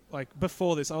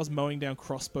 before this, I was mowing down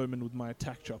crossbowmen with my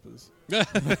attack choppers.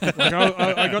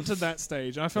 I got to that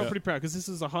stage, and I felt pretty proud because this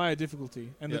is a higher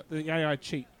difficulty, and the AI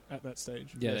cheat at that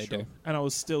stage. Yeah, they do. And I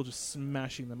was still just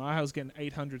smashing them. I was getting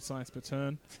 800 science per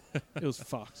turn. It was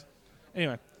fucked.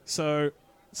 Anyway, so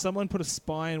someone put a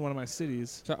spy in one of my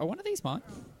cities. So are one of these mine?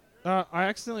 I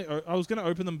accidentally... I was going to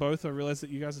open them both. I realized that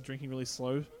you guys are drinking really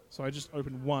slow, so I just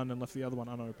opened one and left the other one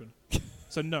unopened.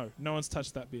 So no one's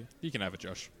touched that beer. You can have it,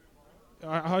 Josh.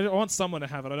 I want someone to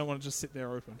have it. I don't want to just sit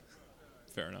there open.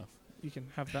 Fair enough. You can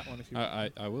have that one if you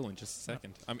want. I will in just a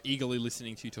second. I'm eagerly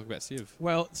listening to you talk about Civ.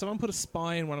 Well, someone put a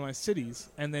spy in one of my cities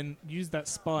and then used that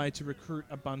spy to recruit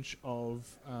a bunch of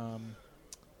I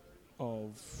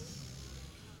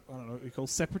don't know what you call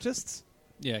separatists.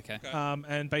 Yeah, okay.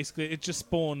 And basically it just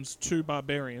spawns 2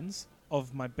 barbarians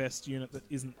of my best unit that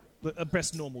isn't a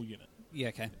best normal unit. Yeah,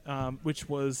 okay. Which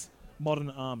was modern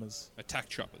armors. Attack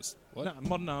choppers. What? No,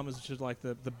 modern armors, which is like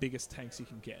the biggest tanks you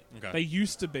can get. Okay. They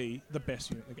used to be the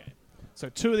best unit in the game. So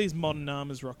 2 of these modern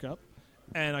armors rock up,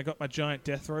 and I got my giant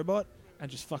death robot and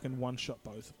just fucking one-shot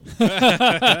both.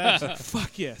 Like,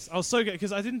 fuck yes. I was so good,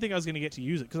 because I didn't think I was going to get to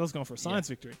use it, because I was going for a science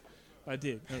victory. I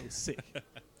did, and it was sick.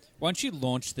 Once you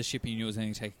launched the ship and you knew it was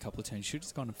going to take a couple of turns, you should have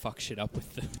just gone and fuck shit up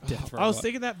with the death robot. I was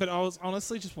thinking that, but I was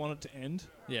honestly just wanted to end.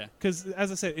 Yeah. Because,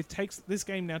 as I said, this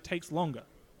game now takes longer.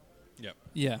 Yep.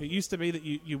 Yeah. It used to be that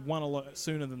you won a lot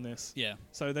sooner than this. Yeah.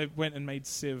 So they went and made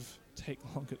Civ take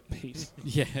longer to beat.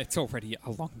 Yeah, it's already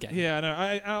a long game. Yeah, I know.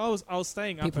 I was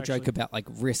staying up. People actually. joke about like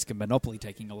Risk and Monopoly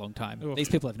taking a long time. Oof. These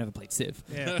people have never played Civ.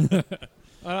 Yeah.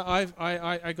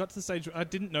 I got to the stage where I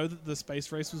didn't know that the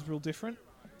space race was real different.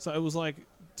 So it was like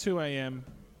 2 a.m.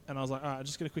 and I was like, all right, I'm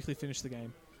just going to quickly finish the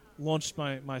game. Launched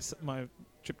my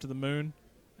trip to the moon.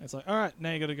 And it's like, all right,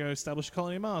 now you got to go establish a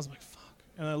colony of Mars. I'm like, fuck.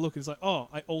 And I look, it's like, oh,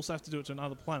 I also have to do it to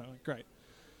another planet. I'm like, great.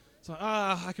 So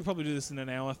I could probably do this in an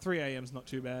hour. 3 a.m.'s not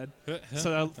too bad.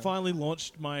 So I finally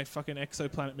launched my fucking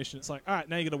exoplanet mission. It's like, all right,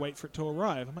 now you got to wait for it to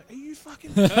arrive. I'm like, are you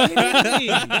fucking kidding me?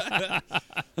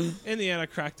 In the end, I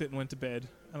cracked it and went to bed.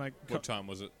 And What time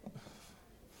was it?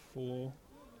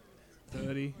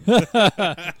 4:30.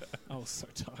 I was so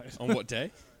tired. On what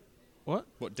day? What?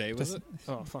 What day was it?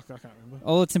 Oh, fuck, I can't remember.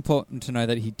 Oh, it's important to know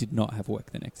that he did not have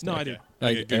work the next day. No, I did.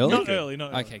 Like, Okay, good. early? Not early,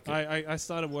 not early. Okay, good. I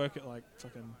started work at like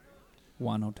fucking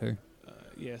 1 or 2.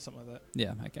 yeah, something like that.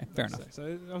 Yeah, okay, fair enough.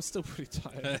 So I was still pretty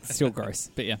tired. Still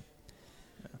gross, but yeah.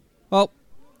 Well,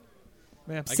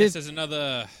 Yeah. I guess there's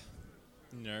another,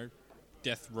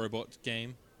 death robot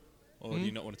game. Or do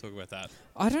you not want to talk about that?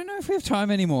 I don't know if we have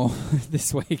time anymore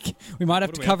this week. We might have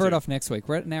What to are we cover up it to? off next week.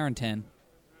 We're at 1 hour and 10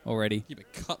 already. Yeah,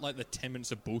 but cut like the 10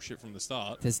 minutes of bullshit from the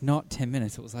start. There's not 10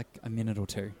 minutes. It was like a minute or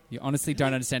 2. You honestly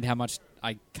don't understand how much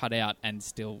I cut out and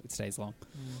still it stays long.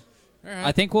 All right.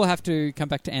 I think we'll have to come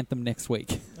back to Anthem next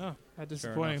week. Oh, how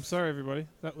disappointing. I'm enough. sorry, everybody.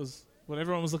 That was what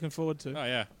everyone was looking forward to. Oh,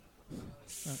 yeah.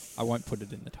 I won't put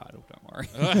it in the title, don't worry.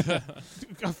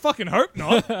 I fucking hope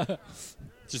not.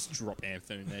 Just drop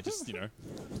Anthem in there. Just,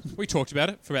 We talked about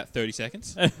it for about 30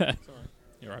 seconds. Sorry.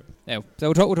 You're right. Yeah, so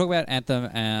we'll talk about Anthem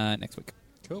next week.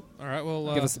 Cool. All right,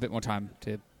 well... Give us a bit more time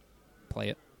to play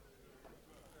it.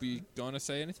 Were you going to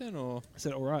say anything, or... I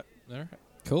said all right. All right.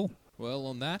 Cool. Well,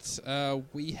 on that,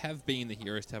 we have been the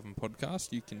Heroes Tavern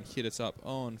podcast. You can hit us up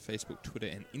on Facebook, Twitter,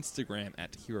 and Instagram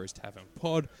at Heroes Tavern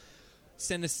Pod.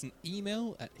 Send us an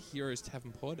email at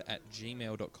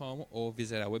heroestavernpod@gmail.com or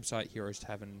visit our website,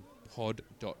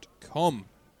 heroestavernpod.com.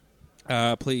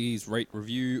 Please rate,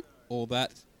 review, all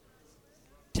that.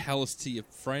 Tell us to your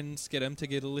friends, get them to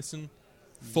get a listen.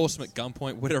 Force them at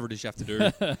gunpoint, whatever it is you have to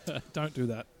do. Don't do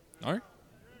that. No?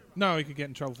 No, we could get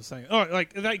in trouble for saying it. Oh,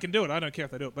 like, they can do it. I don't care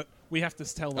if they do it, but we have to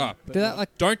tell them. Oh. But Do that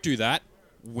like Don't do that.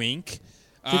 Wink.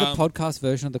 do the podcast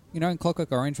version of the in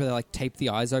Clockwork Orange where they like tape the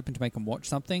eyes open to make them watch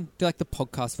something. Do like the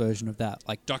podcast version of that,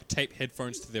 like Duct tape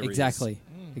headphones to their ears. exactly.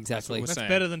 That's what we're that's saying.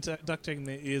 better than duct taping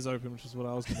their ears open, which is what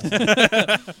I was going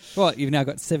to say. Well, you've now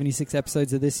got 76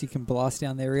 episodes of this. You can blast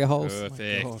down their ear holes.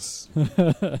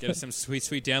 Perfect. Get us some sweet,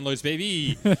 sweet downloads,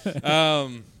 baby.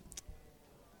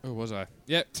 Where was I?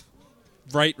 Yep.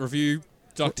 Rate, review,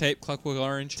 duct tape, Clockwork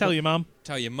Orange. Tell your mum.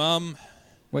 Tell your mum.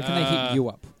 Where can they hit you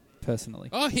up personally?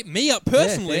 Oh, hit me up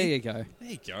personally. There you go.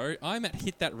 There you go. I'm at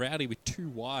Hit That Rowdy with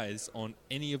 2 Ys on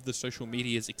any of the social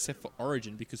medias except for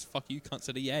Origin because fuck you, cunts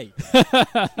at EA.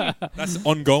 That's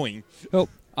ongoing. Well,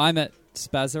 I'm at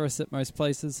Spazarus at most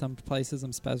places. Some places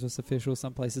I'm Spazarus official.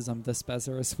 Some places I'm the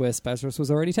Spazarus where Spazarus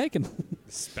was already taken.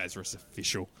 Spazarus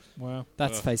official. Wow.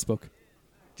 That's Facebook.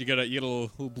 You got a little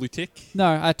blue tick? No,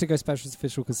 I had to go Spazarus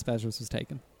official because Spazarus was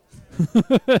taken.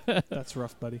 That's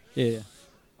rough, buddy. Yeah.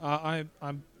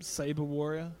 I'm Saber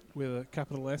Warrior with a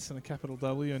capital S and a capital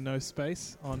W and no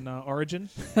space on Origin.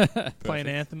 Playing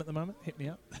Anthem at the moment. Hit me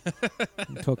up.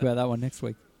 We'll talk about that one next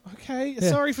week. Okay. Yeah.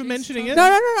 Sorry for mentioning it.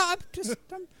 No.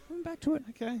 I'm back to it.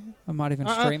 Okay. I might even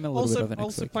stream a little also, bit of it next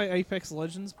also week. play Apex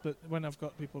Legends, but when I've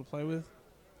got people to play with.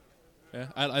 Yeah,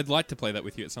 I'd like to play that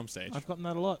with you at some stage. I've gotten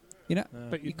that a lot. You know,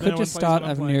 But you no could one just plays start when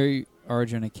a I'm playing. new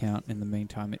Origin account in the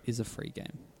meantime. It is a free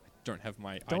game. Don't have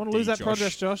my Don't want ID, to lose that Josh.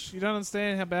 progress, Josh. You don't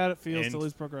understand how bad it feels And to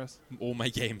lose progress. All my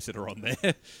games that are on there.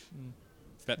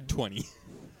 It's about 20.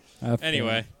 Fair.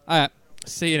 Anyway. All right.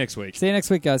 See you next week. See you next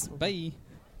week, guys. Bye.